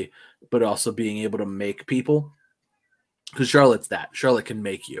permanently, but also being able to make people, because Charlotte's that. Charlotte can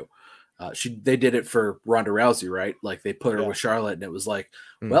make you. They did it for Ronda Rousey, right? Like, they put her with Charlotte, and it was like,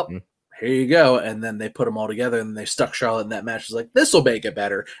 well, here you go. And then they put them all together, and they stuck Charlotte in that match. It's like, this will make it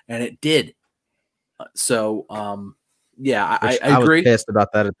better, and it did. Yeah, I agree. Was pissed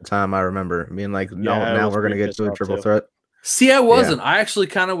about that at the time. I remember being like, no, now we're going to get to a triple threat. See, I wasn't. Yeah. I actually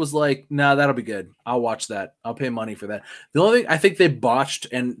kind of was like, no, that'll be good. I'll watch that. I'll pay money for that. The only thing I think they botched,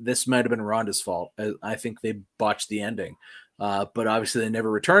 and this might have been Ronda's fault, I think they botched the ending. But obviously they never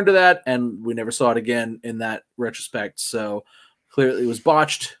returned to that, and we never saw it again in that retrospect. So clearly it was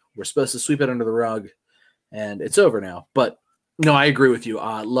botched. We're supposed to sweep it under the rug, and it's over now. But no, I agree with you.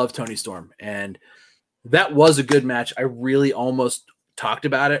 I love Toni Storm, and That was a good match. I really almost talked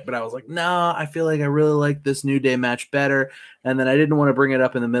about it, but I was like, no, I feel like I really like this New Day match better. And then I didn't want to bring it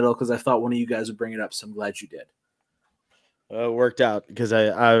up in the middle because I thought one of you guys would bring it up. So I'm glad you did. It worked out because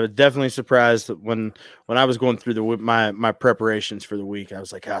I was definitely surprised when I was going through my preparations for the week. I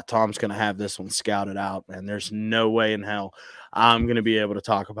was like, Tom's going to have this one scouted out, and there's no way in hell I'm going to be able to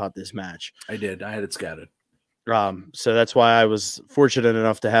talk about this match. I did. I had it scouted. So that's why I was fortunate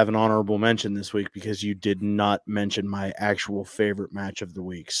enough to have an honorable mention this week, because you did not mention my actual favorite match of the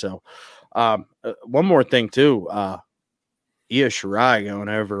week. So one more thing too, Io Shirai going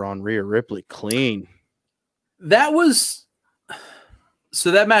over on Rhea Ripley clean.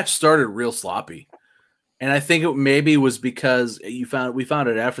 So that match started real sloppy. And I think it maybe was because we found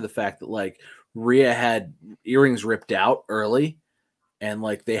it after the fact that like Rhea had earrings ripped out early, and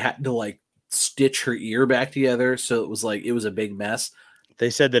like they had to like stitch her ear back together. So it was a big mess. They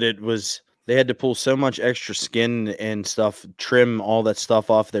said that they had to pull so much extra skin and stuff, trim all that stuff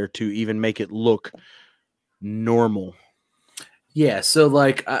off there to even make it look normal. Yeah. So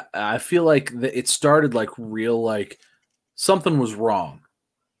like, I feel like it started like real, like something was wrong,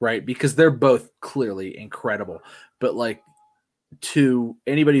 right? Because they're both clearly incredible, but like to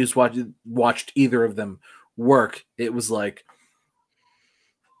anybody who's watched either of them work, it was like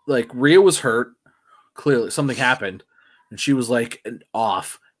Rhea was hurt. Clearly something happened and she was like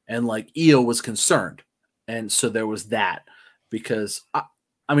off, and like Io was concerned. And so there was that, because I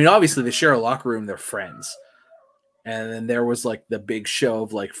mean, obviously they share a locker room, they're friends. And then there was like the big show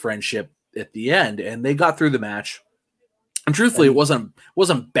of like friendship at the end, and they got through the match. And truthfully, it wasn't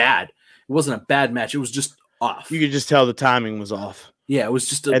bad. It wasn't a bad match. It was just off. You could just tell the timing was off. Yeah, it was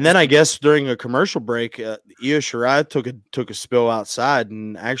just. And then I guess during a commercial break, Io Shirai took a spill outside,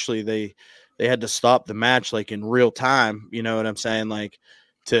 and actually they had to stop the match like in real time. You know what I'm saying? Like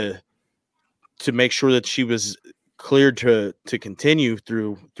to make sure that she was cleared to continue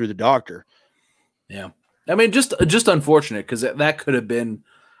through the doctor. Yeah, I mean, just unfortunate, because that could have been.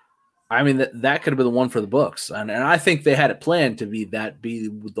 I mean, that could have been the one for the books. And I think they had it planned to be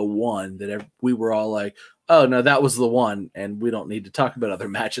the one that we were all like, oh, no, that was the one. And we don't need to talk about other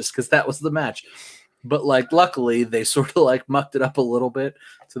matches because that was the match. But, like, luckily, they sort of, like, mucked it up a little bit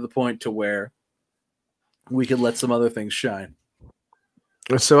to the point to where we could let some other things shine.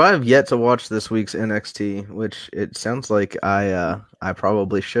 So I have yet to watch this week's NXT, which it sounds like I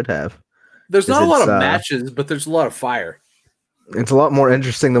probably should have. There's not a lot of matches, but there's a lot of fire. It's a lot more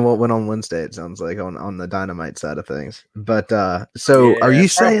interesting than what went on Wednesday, it sounds like, on the Dynamite side of things. But so are you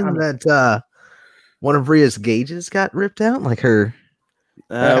saying that one of Rhea's gauges got ripped out? Like her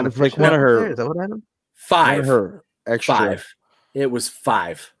like one of her, is that what happened? 5. One of her extra. 5. It was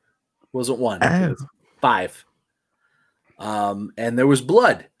 5. It wasn't 1. It was 5. And there was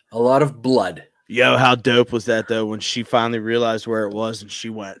blood. A lot of blood. Yo, how dope was that though when she finally realized where it was and she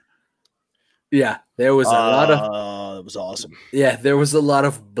went. Yeah, there was a lot of. It was awesome. Yeah, there was a lot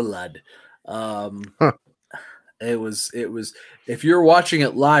of blood. It was. If you're watching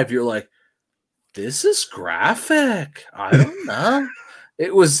it live, you're like, "This is graphic." I don't know.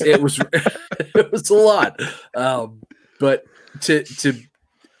 It was. It was a lot. But to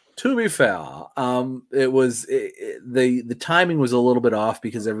be fair, it was the timing was a little bit off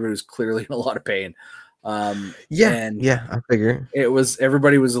because everybody was clearly in a lot of pain. I figure it was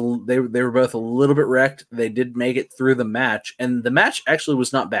everybody was they were both a little bit wrecked. They did make it through the match, and the match actually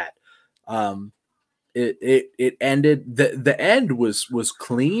was not bad. It ended, the end was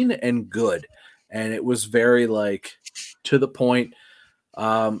clean and good, and it was very like to the point.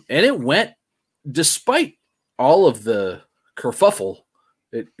 And it went, despite all of the kerfuffle,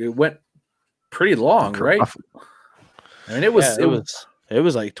 it went pretty long, right? I mean, it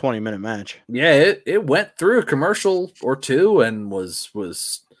was like 20-minute match. Yeah, it went through a commercial or two and was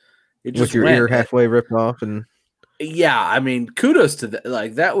it just with your ear halfway ripped off. And yeah, I mean, kudos to that.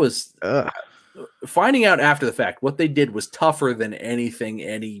 Like, that was finding out after the fact. What they did was tougher than anything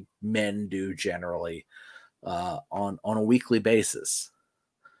any men do generally on a weekly basis.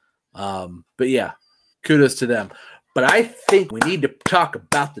 But yeah, kudos to them. But I think we need to talk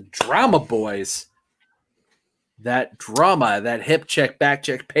about the Drama Boys. That drama, that hip check, back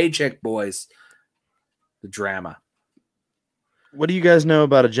check, paycheck boys. The drama. What do you guys know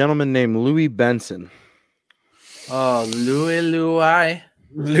about a gentleman named Louis Benson? Oh, Louis.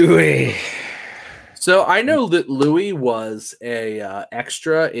 So I know that Louis was a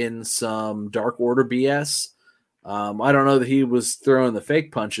extra in some Dark Order BS. I don't know that he was throwing the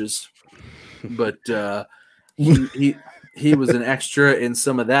fake punches, but he was an extra in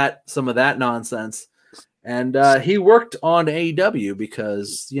some of that nonsense. And he worked on AEW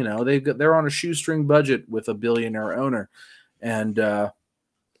because they're on a shoestring budget with a billionaire owner, and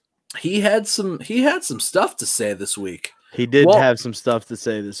he had some stuff to say this week. He did have some stuff to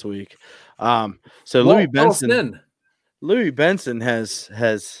say this week. So Louis Benson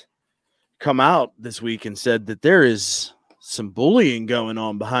has come out this week and said that there is some bullying going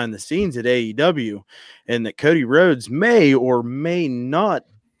on behind the scenes at AEW, and that Cody Rhodes may or may not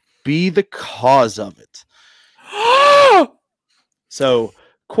be the cause of it. So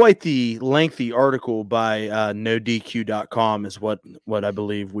quite the lengthy article by NoDQ.com is what I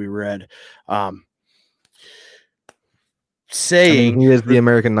believe we read. Saying he is the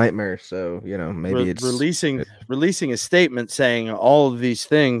American Nightmare, so maybe it's releasing a statement saying all of these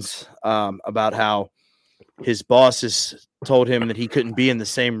things about how his bosses told him that he couldn't be in the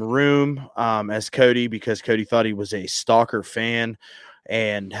same room as Cody because Cody thought he was a stalker fan,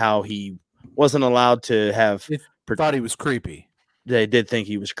 and how he wasn't allowed to have. Thought he was creepy. They did think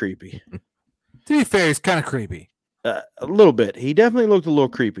he was creepy. To be fair, he's kind of creepy. A little bit. He definitely looked a little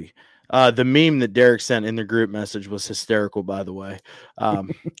creepy. The meme that Derek sent in the group message was hysterical, by the way.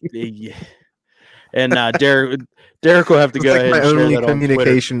 And Derek will have to go ahead and share that on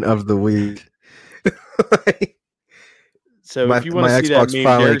communication of the week. So if you want to see Xbox that meme,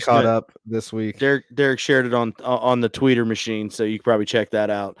 finally Derek's caught up this week. Derek shared it on the Twitter machine, so you can probably check that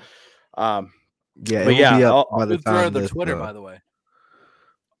out. Yeah, but yeah, by the time the Twitter, by the way.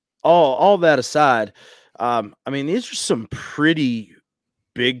 All that aside, I mean, these are some pretty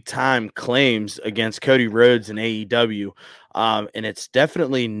big time claims against Cody Rhodes and AEW, and it's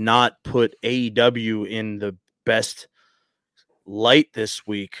definitely not put AEW in the best light this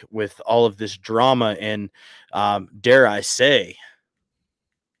week with all of this drama and, dare I say,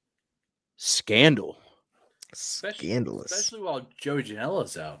 scandal. Scandalous, especially while Joey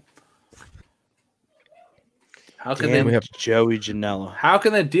Janela's out. How can we have Joey Janela? How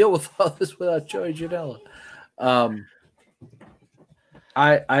can they deal with all this without Joey Janela?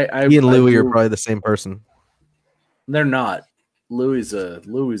 He and Louis are probably the same person. They're not. Louis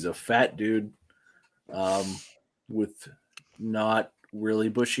a fat dude, with not really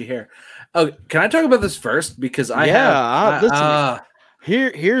bushy hair. Oh, can I talk about this first? Because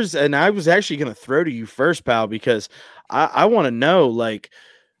here's and I was actually going to throw to you first, pal, because I want to know, like,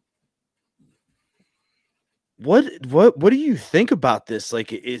 what do you think about this?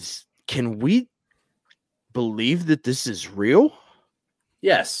 Like, can we believe that this is real?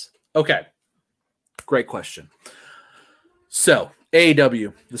 Yes. Okay. Great question. So,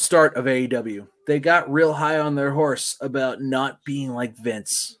 AEW, the start of AEW, they got real high on their horse about not being like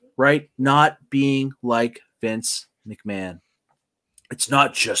Vince, right? Not being like Vince McMahon. It's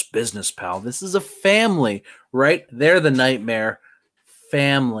not just business, pal. This is a family, right? They're the Nightmare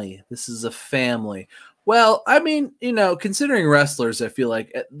family. This is a family. Well, I mean, considering wrestlers, I feel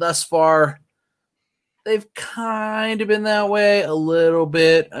like thus far, they've kind of been that way a little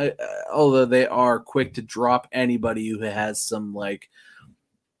bit, although they are quick to drop anybody who has some, like,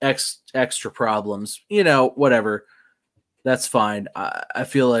 extra problems. Whatever. That's fine. I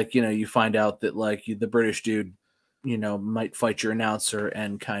feel like, you find out that, like, the British dude, might fight your announcer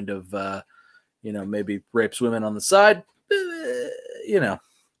and kind of, maybe rapes women on the side.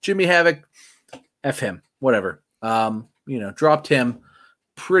 Jimmy Havoc, F him, whatever. Dropped him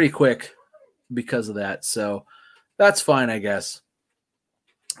pretty quick because of that. So that's fine, I guess.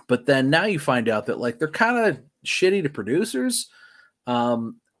 But then now you find out that, like, they're kind of shitty to producers.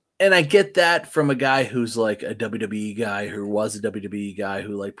 And I get that from a guy who's like a WWE guy, who was a WWE guy,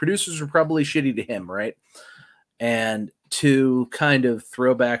 who, like, producers were probably shitty to him, right? And to kind of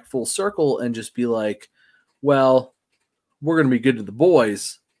throw back full circle and just be like, well, we're going to be good to the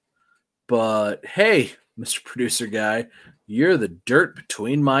boys, but hey, Mr. Producer Guy, you're the dirt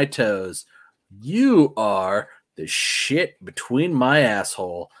between my toes. You are the shit between my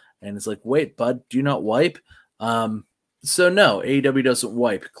asshole. And it's like, wait, bud, do you not wipe? So no, AEW doesn't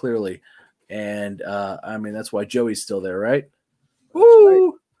wipe, clearly. And I mean, that's why Joey's still there, right?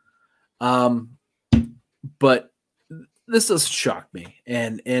 Woo! But this does shock me.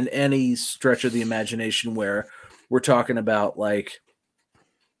 And in any stretch of the imagination where we're talking about, like,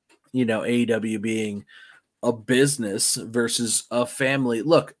 AEW being a business versus a family.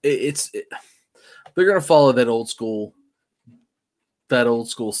 Look, they're going to follow that old school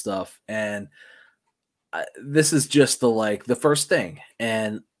stuff. And this is just the first thing.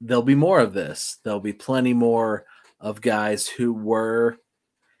 And there'll be more of this. There'll be plenty more of guys who were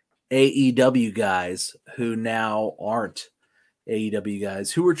AEW guys who now aren't AEW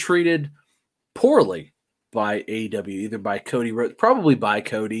guys, who were treated poorly by AEW, either by Cody Rhodes, probably by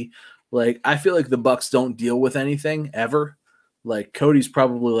Cody, Like, I feel like the Bucks don't deal with anything ever. Like, Cody's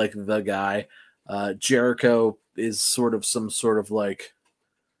probably like the guy. Jericho is sort of some sort of like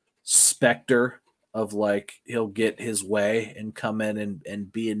specter of like he'll get his way and come in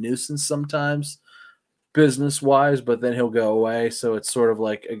and be a nuisance sometimes business wise, but then he'll go away. So it's sort of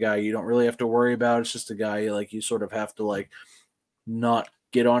like a guy you don't really have to worry about. It's just a guy like you sort of have to like not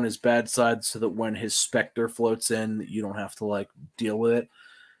get on his bad side so that when his specter floats in, you don't have to like deal with it.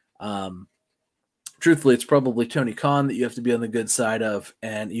 Truthfully, it's probably Tony Khan that you have to be on the good side of,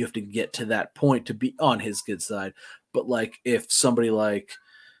 and you have to get to that point to be on his good side. But like if somebody like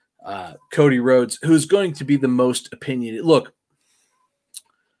Cody Rhodes, who's going to be the most opinionated, look,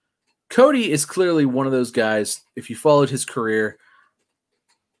 Cody is clearly one of those guys. If you followed his career,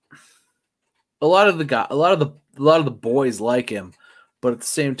 a lot of the boys like him, but at the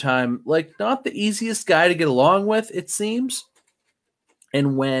same time, like not the easiest guy to get along with, it seems.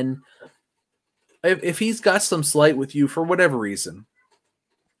 And when if he's got some slight with you for whatever reason,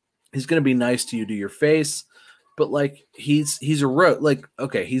 he's going to be nice to you to your face, but like he's he's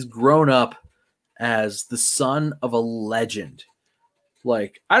grown up as the son of a legend.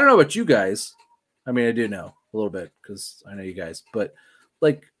 Like, I don't know about you guys. I mean, I do know a little bit because I know you guys, but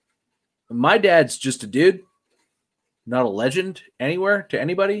like my dad's just a dude, not a legend anywhere to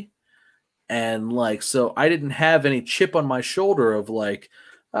anybody. And like, so I didn't have any chip on my shoulder of like,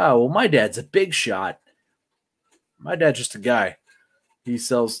 oh, well, my dad's a big shot. My dad's just a guy. He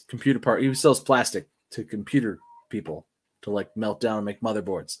sells he sells plastic to computer people to like melt down and make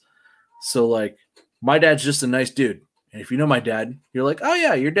motherboards. So like, my dad's just a nice dude. And if you know my dad, you're like, oh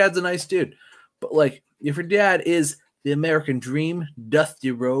yeah, your dad's a nice dude. But like, if your dad is the American Dream,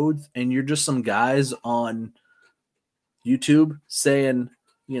 Dusty Rhodes, and you're just some guys on YouTube saying,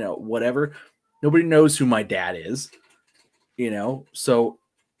 you know, whatever, nobody knows who my dad is, you know? So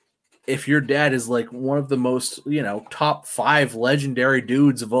if your dad is like one of the most, you know, top 5 legendary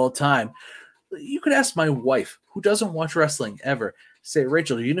dudes of all time, you could ask my wife, who doesn't watch wrestling ever, say,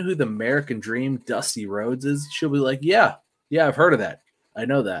 Rachel, do you know who the American Dream Dusty Rhodes is? She'll be like, yeah, I've heard of that. I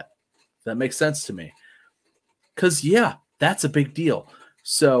know that. That makes sense to me. Because, yeah, that's a big deal.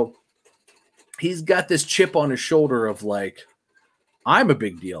 So he's got this chip on his shoulder of like, I'm a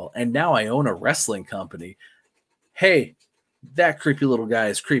big deal, and now I own a wrestling company. Hey, that creepy little guy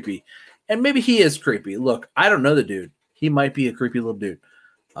is creepy. And maybe he is creepy. Look, I don't know the dude. He might be a creepy little dude.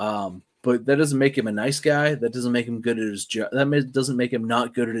 But that doesn't make him a nice guy. That doesn't make him good at his job. That doesn't make him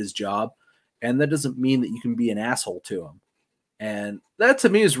not good at his job. And that doesn't mean that you can be an asshole to him. And that to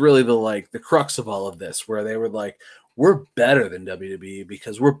me is really the crux of all of this, where they were like, we're better than WWE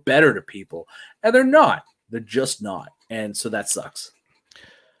because we're better to people. And they're not. They're just not. And so that sucks.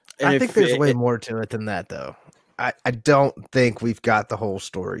 And I think there's way more to it than that, though. I don't think we've got the whole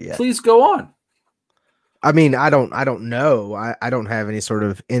story yet. Please go on. I mean, I don't know. I don't have any sort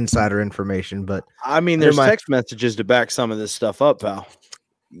of insider information, but I mean, there's text messages to back some of this stuff up, pal.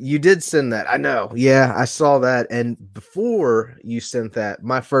 You did send that. I know. Yeah, I saw that. And before you sent that,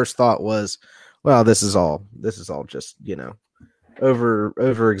 my first thought was, well, this is all just, you know,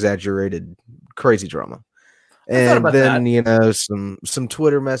 over exaggerated crazy drama. And then, you know, some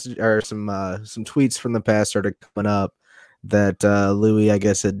Twitter message or some tweets from the past started coming up that Louis, I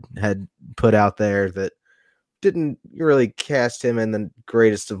guess, had put out there that didn't really cast him in the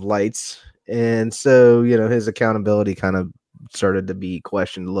greatest of lights. And so, you know, his accountability kind of started to be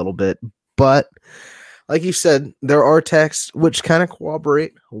questioned a little bit. But like you said, there are texts which kind of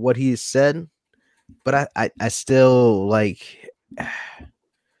corroborate what he said. But I still like...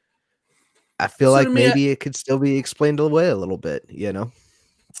 I feel like maybe it could still be explained away a little bit, you know?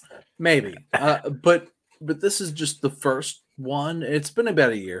 Maybe. But this is just the first one. It's been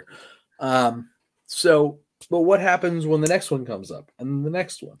about a year. But what happens when the next one comes up? And the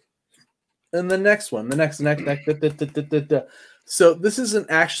next one? And the next one? The next. So this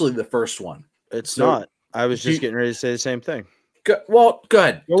isn't actually the first one. It's not. I was just getting ready to say the same thing. Go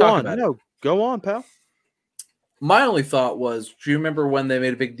ahead. Go on. No, go on, pal. My only thought was, do you remember when they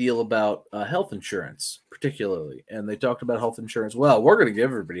made a big deal about health insurance, particularly? And they talked about health insurance. Well, we're going to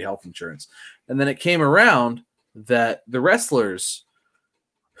give everybody health insurance. And then it came around that the wrestlers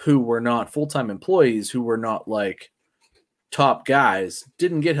who were not full-time employees, who were not like top guys,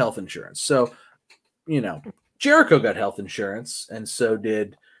 didn't get health insurance. So, you know, Jericho got health insurance, and so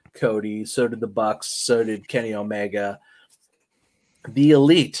did Cody, so did the Bucks, so did Kenny Omega. The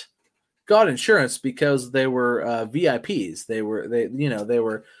Elite got insurance because they were VIPs. They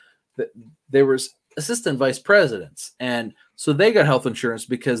were assistant vice presidents, and so they got health insurance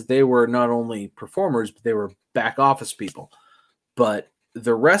because they were not only performers, but they were back office people. But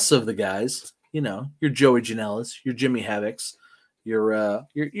the rest of the guys, your Joey Janela's, your Jimmy Havoc's, your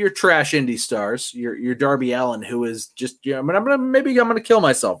trash indie stars, your Darby Allin, who is just, I'm gonna kill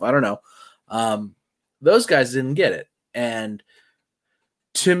myself. I don't know. Those guys didn't get it. And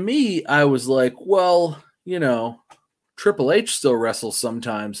to me, I was like, well, Triple H still wrestles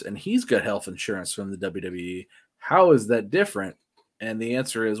sometimes, and he's got health insurance from the WWE. How is that different? And the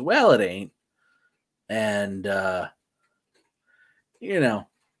answer is, well, it ain't. And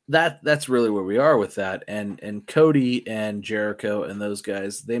that's really where we are with that. And Cody and Jericho and those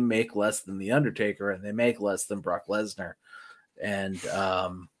guys, they make less than The Undertaker, and they make less than Brock Lesnar. And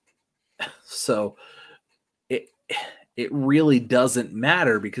so it really doesn't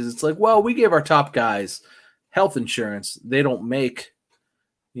matter, because it's like, well, we gave our top guys health insurance. They don't make,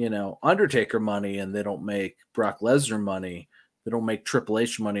 Undertaker money, and they don't make Brock Lesnar money. They don't make Triple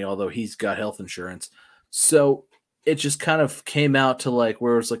H money, although he's got health insurance. So it just kind of came out to like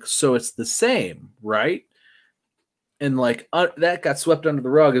where it's like, so it's the same, right? And like that got swept under the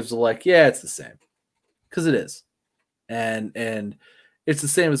rug. It was like, yeah, it's the same, because it is, and it's the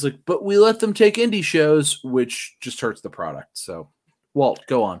same as like, but we let them take indie shows, which just hurts the product. So, Walt,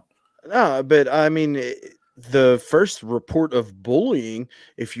 go on. No, but I mean, the first report of bullying,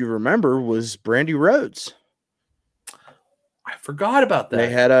 if you remember, was Brandy Rhodes. I forgot about that.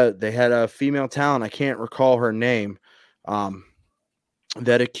 They had a female talent, I can't recall her name,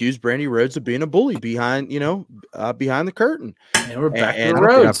 that accused Brandy Rhodes of being a bully behind the curtain. And we're back to I the don't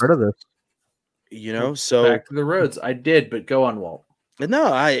think I've roads. heard of this. So Back to the roads. I did, but go on, Walt.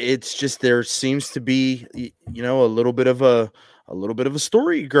 No, it's just there seems to be a little bit of a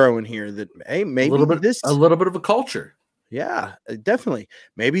story growing here that, hey, maybe a little bit of a culture. Yeah, definitely.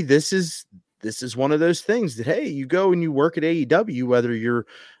 Maybe this is one of those things that, hey, you go and you work at AEW, whether you're,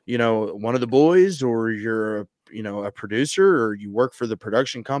 one of the boys, or you're, a producer, or you work for the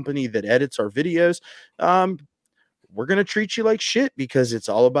production company that edits our videos. We're going to treat you like shit, because it's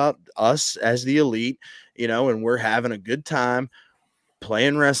all about us as the elite, and we're having a good time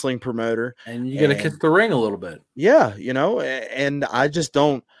playing wrestling promoter. And you got to kiss the ring a little bit. Yeah. And I just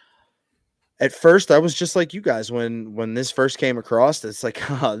don't. At first, I was just like you guys when this first came across. It's like,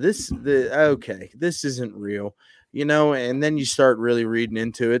 this isn't real, And then you start really reading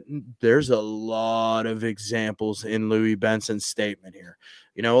into it. There's a lot of examples in Louis Benson's statement here,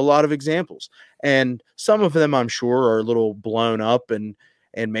 a lot of examples, and some of them I'm sure are a little blown up and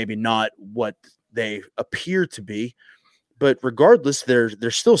maybe not what they appear to be. But regardless,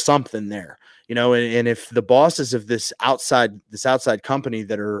 there's still something there, and if the bosses of this outside company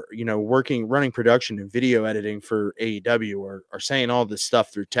that are, running production and video editing for AEW are saying all this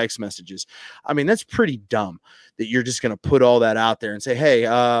stuff through text messages, I mean, that's pretty dumb that you're just going to put all that out there and say, hey,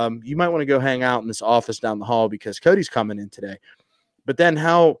 you might want to go hang out in this office down the hall because Cody's coming in today. But then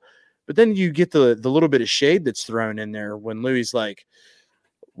you get the little bit of shade that's thrown in there when Louis like,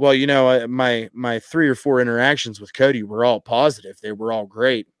 well, my 3 or 4 interactions with Cody were all positive. They were all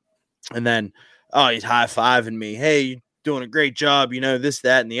great. And then, he's high-fiving me. Hey, you're doing a great job, this,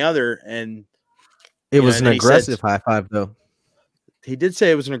 that, and the other. And it was an aggressive high five, though. He did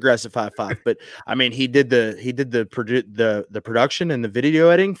say it was an aggressive high five, but I mean, he did the production and the video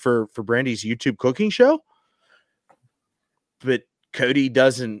editing for Brandy's YouTube cooking show. But Cody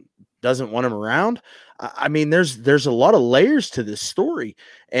doesn't want him around. I mean, there's a lot of layers to this story,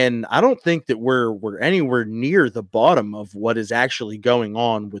 and I don't think that we're anywhere near the bottom of what is actually going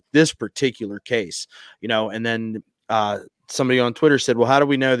on with this particular case, And then somebody on Twitter said, "Well, how do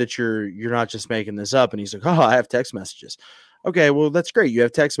we know that you're not just making this up?" And he's like, "Oh, I have text messages." Okay, well, that's great. You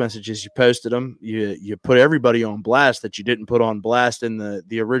have text messages. You posted them. You put everybody on blast that you didn't put on blast in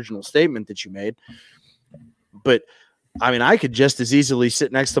the original statement that you made, but. I mean, I could just as easily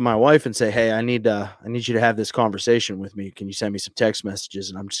sit next to my wife and say, hey, I need you to have this conversation with me. Can you send me some text messages?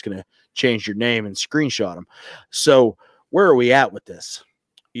 And I'm just going to change your name and screenshot them. So where are we at with this?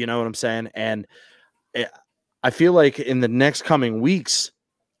 You know what I'm saying? And I feel like in the next coming weeks,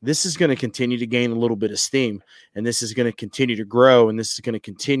 this is going to continue to gain a little bit of steam, and this is going to continue to grow, and this is going to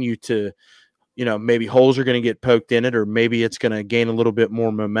continue to, maybe holes are going to get poked in it, or maybe it's going to gain a little bit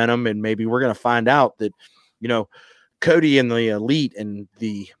more momentum. And maybe we're going to find out that, Cody and the elite and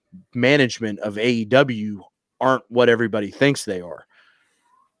the management of AEW aren't what everybody thinks they are.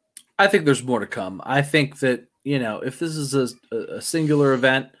 I think there's more to come. I think that, if this is a singular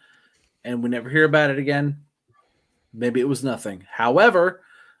event and we never hear about it again, maybe it was nothing. However,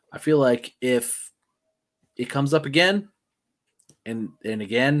 I feel like if it comes up again and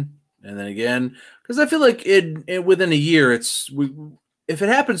again and then again, because I feel like within a year, if it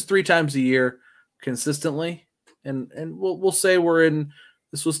happens 3 times a year consistently, and we'll say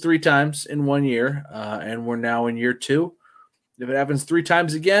this was 3 times in 1 year, and we're now in year 2. If it happens 3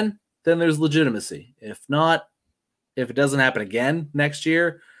 times again, then there's legitimacy. If not, if it doesn't happen again next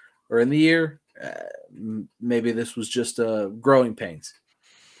year or in the year, maybe this was just growing pains.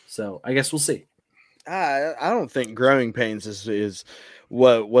 So I guess we'll see. I don't think growing pains is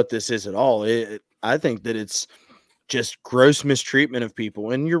what this is at all. I think that it's just gross mistreatment of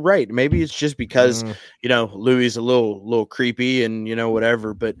people. And you're right. Maybe it's just because, Louis is a little creepy and,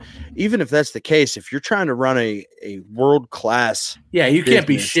 whatever. But even if that's the case, if you're trying to run a world-class you business, can't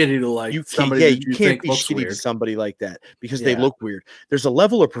be shitty to somebody you can't be shitty weird to somebody like that because they look weird. There's a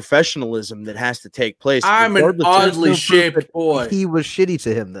level of professionalism that has to take place. I'm an oddly shaped boy. He was shitty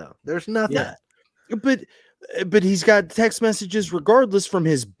to him, though. There's nothing. Yeah. But he's got text messages regardless from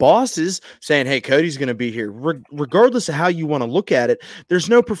his bosses saying, hey, Cody's going to be here. Regardless of how you want to look at it, there's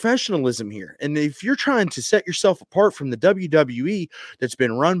no professionalism here. And if you're trying to set yourself apart from the WWE that's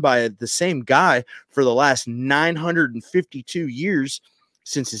been run by the same guy for the last 952 years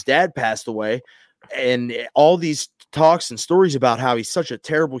since his dad passed away, and all these talks and stories about how he's such a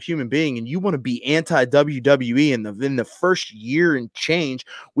terrible human being, and you want to be anti-WWE in the first year and change,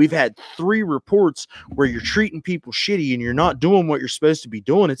 we've had 3 reports where you're treating people shitty and you're not doing what you're supposed to be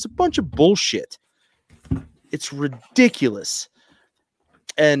doing. It's a bunch of bullshit. It's ridiculous.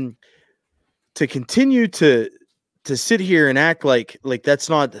 And to continue to sit here and act like that's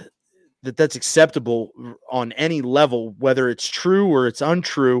not that's acceptable on any level, whether it's true or it's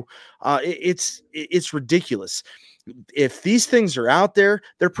untrue, it's ridiculous. If these things are out there,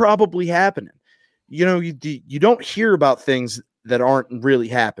 they're probably happening. You don't hear about things that aren't really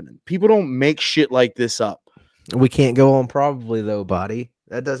happening. People don't make shit like this up. We can't go on probably though, Body.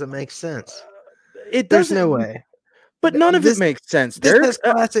 That doesn't make sense. There's no way. But none of it makes sense. This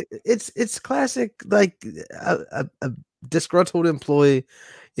classic. It's classic. Like a disgruntled employee.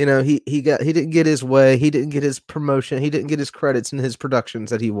 He didn't get his way. He didn't get his promotion. He didn't get his credits and his productions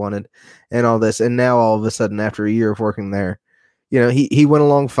that he wanted and all this. And now all of a sudden, after a year of working there, he went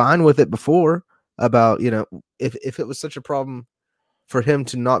along fine with it before about, if it was such a problem for him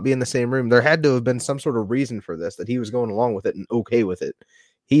to not be in the same room, there had to have been some sort of reason for this, that he was going along with it and okay with it.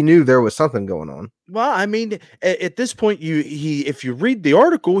 He knew there was something going on. Well, I mean, at this point, if you read the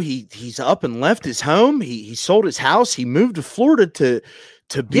article, he's up and left his home. He sold his house. He moved to Florida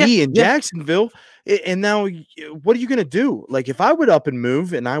to be in Jacksonville. And now what are you going to do? Like, if I would up and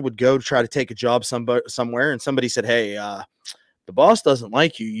move and I would go to try to take a job somewhere and somebody said, hey, the boss doesn't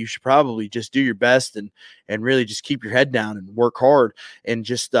like you, you should probably just do your best and really just keep your head down and work hard and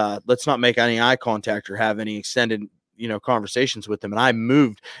just let's not make any eye contact or have any extended, conversations with them. And I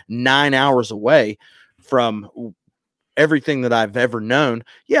moved 9 hours away from everything that I've ever known.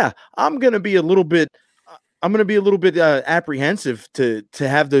 Yeah, I'm going to be a little bit apprehensive to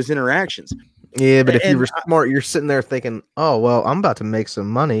have those interactions. Yeah, but if you were smart, you're sitting there thinking, oh, well, I'm about to make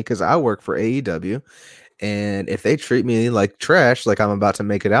some money because I work for AEW. And if they treat me like trash, like I'm about to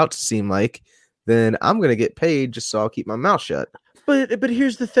make it out to seem like, then I'm going to get paid just so I'll keep my mouth shut. But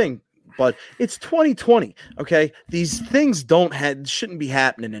here's the thing, but it's 2020. Okay. These things shouldn't be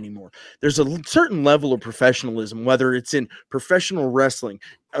happening anymore. There's a certain level of professionalism, whether it's in professional wrestling,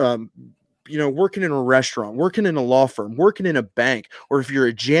 working in a restaurant, working in a law firm, working in a bank, or if you're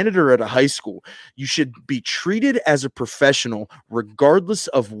a janitor at a high school, you should be treated as a professional, regardless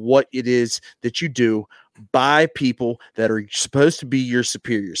of what it is that you do, by people that are supposed to be your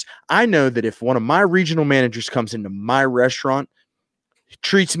superiors. I know that if one of my regional managers comes into my restaurant, he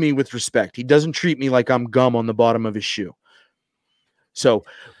treats me with respect. He doesn't treat me like I'm gum on the bottom of his shoe. So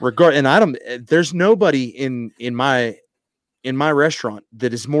there's nobody in my restaurant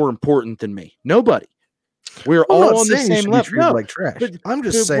that is more important than me. Nobody. We're all on the same level. No, like trash. But I'm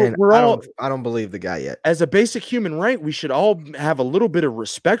just saying I don't believe the guy yet. As a basic human right, we should all have a little bit of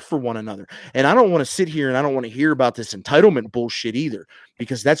respect for one another. And I don't want to sit here and I don't want to hear about this entitlement bullshit either,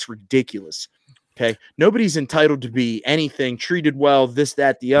 because that's ridiculous. Okay. Nobody's entitled to be anything, treated well, this,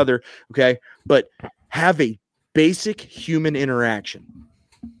 that, the other. Okay. But have a basic human interaction.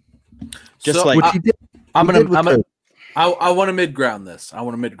 Just so like I want to mid-ground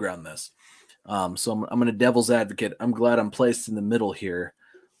this. So I'm going to devil's advocate. I'm glad I'm placed in the middle here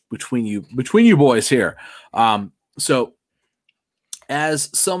between you boys here. So as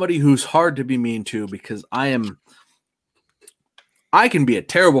somebody who's hard to be mean to, because I can be a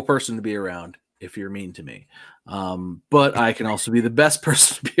terrible person to be around if you're mean to me. But I can also be the best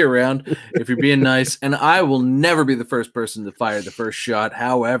person to be around if you're being nice. And I will never be the first person to fire the first shot.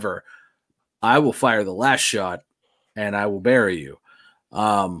 However, I will fire the last shot and I will bury you.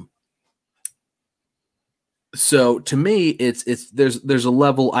 So to me, it's there's a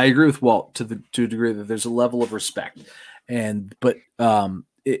level. I agree with Walt to a degree that there's a level of respect, but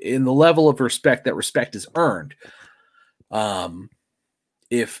in the level of respect, that respect is earned.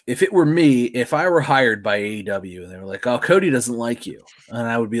 If it were me, if I were hired by AEW and they were like, "Oh, Cody doesn't like you," and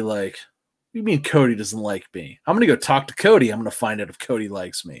I would be like, "What do you mean Cody doesn't like me? I'm gonna go talk to Cody. I'm gonna find out if Cody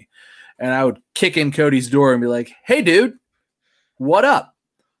likes me," and I would kick in Cody's door and be like, "Hey, dude, what up?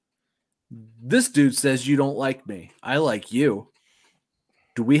 This dude says you don't like me. I like you.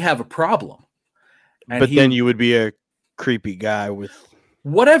 Do we have a problem?" And but then you would be a creepy guy with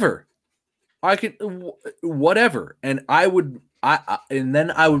whatever. I could whatever, and and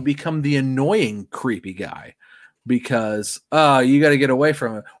then I would become the annoying creepy guy because you got to get away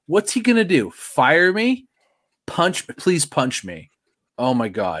from him. What's he gonna do? Fire me? Please punch me. Oh my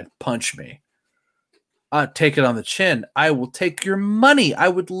God, punch me. Take it on the chin. I will take your money. I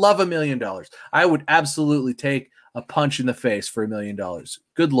would love $1 million. I would absolutely take a punch in the face for $1 million.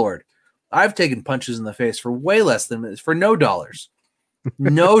 Good Lord. I've taken punches in the face for way less than for no dollars.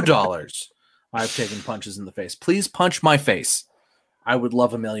 No dollars. I've taken punches in the face. Please punch my face. I would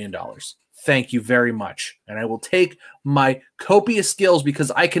love $1 million. Thank you very much. And I will take my copious skills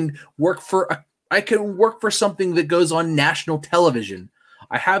because I can work for something that goes on national television.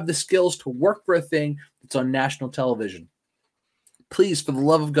 I have the skills to work for a thing that's on national television. Please, for the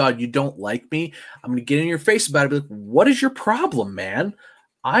love of God, you don't like me. I'm going to get in your face about it. Be like, what is your problem, man?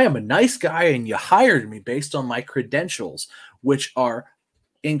 I am a nice guy and you hired me based on my credentials, which are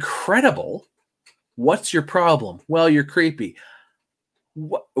incredible. What's your problem? Well, you're creepy.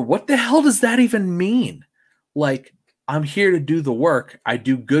 What the hell does that even mean? Like, I'm here to do the work. I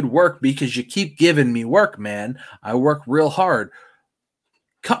do good work because you keep giving me work, man. I work real hard.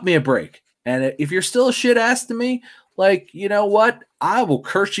 Cut me a break. And if you're still a shit ass to me, like, you know what? I will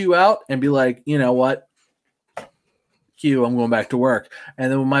curse you out and be like, you know what? Q, I'm going back to work.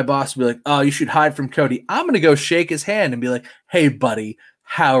 And then when my boss will be like, oh, you should hide from Cody, I'm going to go shake his hand and be like, hey, buddy,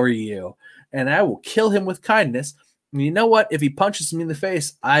 how are you? And I will kill him with kindness. And you know what? If he punches me in the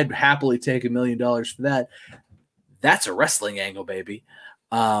face, I'd happily take $1 million for that. That's a wrestling angle, baby.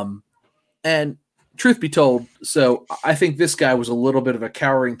 And truth be told, so I think this guy was a little bit of a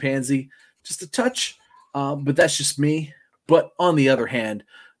cowering pansy, just a touch, but that's just me. But on the other hand,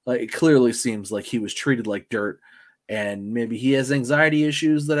 like, it clearly seems like he was treated like dirt, and maybe he has anxiety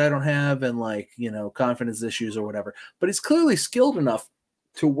issues that I don't have, and, like, you know, confidence issues or whatever. But he's clearly skilled enough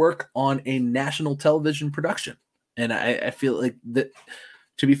to work on a national television production, and I feel like that.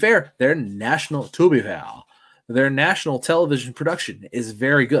 To be fair, their national television production is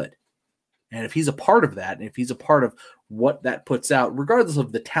very good. And if he's a part of that, and if he's a part of what that puts out, regardless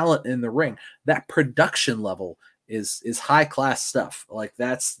of the talent in the ring, that production level is high class stuff. Like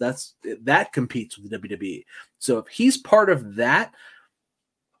that competes with the WWE. So if he's part of that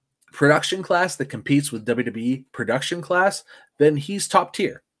production class that competes with WWE production class, then he's top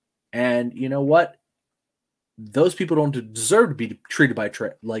tier. And you know what? Those people don't deserve to be treated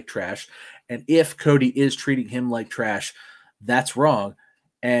like trash. And if Cody is treating him like trash, that's wrong.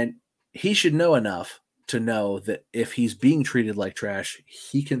 And he should know enough to know that if he's being treated like trash,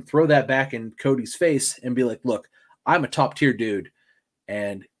 he can throw that back in Cody's face and be like, look, I'm a top tier dude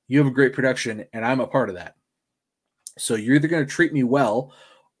and you have a great production and I'm a part of that. So you're either going to treat me well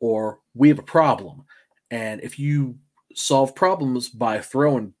or we have a problem. And if you solve problems by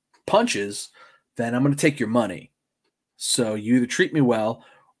throwing punches, then I'm going to take your money. So you either treat me well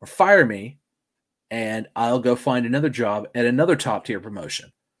or fire me and I'll go find another job at another top tier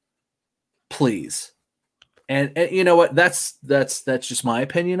promotion. Please. And you know what? That's just my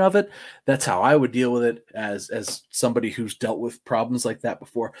opinion of it. That's how I would deal with it as somebody who's dealt with problems like that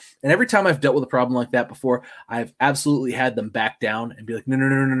before. And every time I've dealt with a problem like that before, I've absolutely had them back down and be like,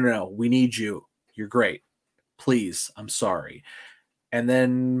 no. We need you. You're great. Please. I'm sorry. And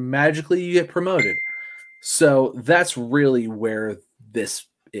then magically you get promoted. So that's really where this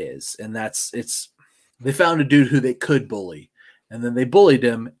is. And they found a dude who they could bully. And then they bullied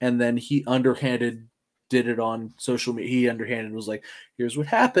him, and then he underhanded did it on social media. He underhanded was like, here's what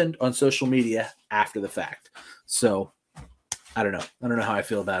happened on social media after the fact. So I don't know. I don't know how I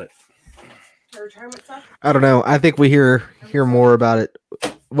feel about it. I don't know. I think we hear more about it.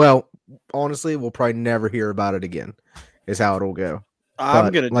 Well, honestly, we'll probably never hear about it again, is how it'll go.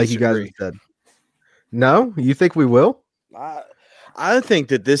 I'm going to like disagree. You guys have said. No? You think we will? I think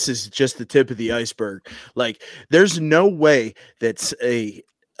that this is just the tip of the iceberg. Like, there's no way that's a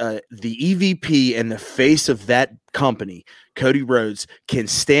the EVP and the face of that company, Cody Rhodes, can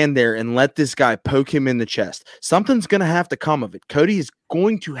stand there and let this guy poke him in the chest. Something's going to have to come of it. Cody is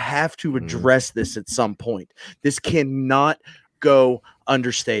going to have to address this at some point. This cannot go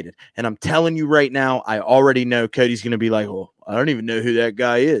understated. And I'm telling you right now, I already know Cody's going to be like, well, I don't even know who that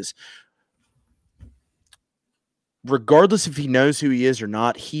guy is. Regardless if he knows who he is or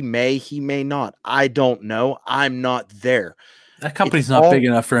not, he may not. I don't know. I'm not there. That company's not big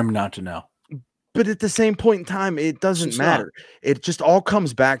enough for him not to know. But at the same point in time, it doesn't matter. It just all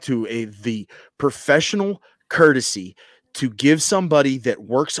comes back to the professional courtesy to give somebody that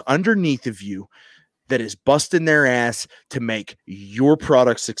works underneath of you, that is busting their ass to make your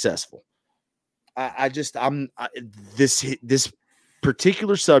product successful. This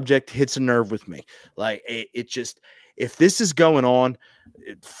particular subject hits a nerve with me. Like it just, if this is going on,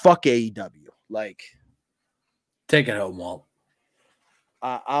 fuck AEW. Like, take it home, Walt.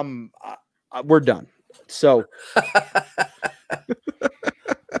 We're done. So,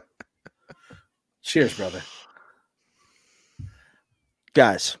 cheers, brother.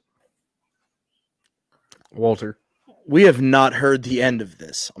 Guys, Walter, we have not heard the end of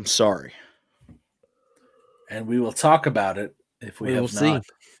this. I'm sorry. And we will talk about it if we have not.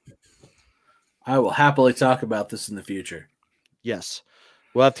 See. I will happily talk about this in the future. Yes.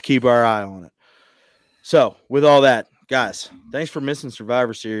 We'll have to keep our eye on it. So, with all that, guys, thanks for missing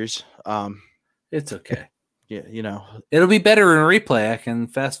Survivor Series. It's okay. Yeah, you know. It'll be better in replay. I can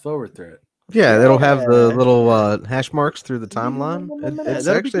fast forward through it. Yeah, it'll have the little hash marks through the timeline. It's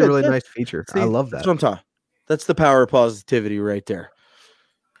actually a really nice feature. See, I love that. That's what I'm talking. That's the power of positivity right there.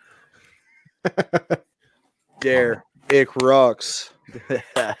 Dare it rocks.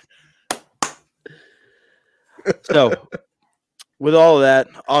 So, with all of that,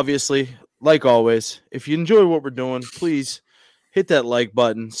 obviously, like always, if you enjoy what we're doing, please hit that like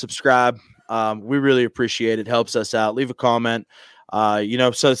button, subscribe. We really appreciate it. Helps us out. Leave a comment.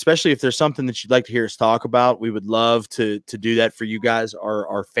 So especially if there's something that you'd like to hear us talk about, we would love to do that for you guys,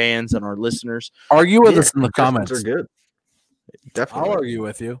 our fans and our listeners. Argue with us in the comments. Are good. Definitely. I'll argue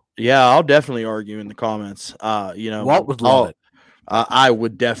with you. Yeah, I'll definitely argue in the comments. Walt would love it. I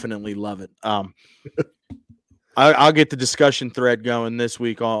would definitely love it. I'll get the discussion thread going this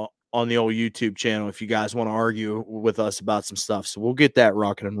week on the old YouTube channel if you guys want to argue with us about some stuff. So we'll get that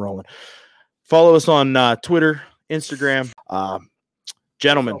rocking and rolling. Follow us on Twitter, Instagram.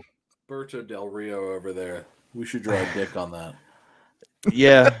 Gentlemen. Berto Del Rio over there. We should draw a dick on that.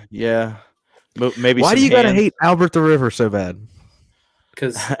 Yeah. Maybe. Why do you gotta hate Albert the River so bad?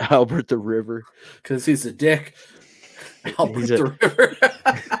 Because Albert the River. Because he's a dick. Albert the River.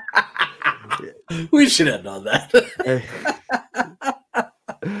 We should end on that.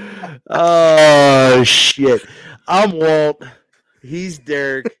 Oh shit! I'm Walt. He's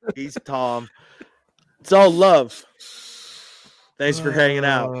Derek. He's Tom. It's all love. Thanks for hanging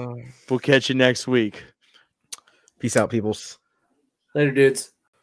out. We'll catch you next week. Peace out, peoples. Later, dudes.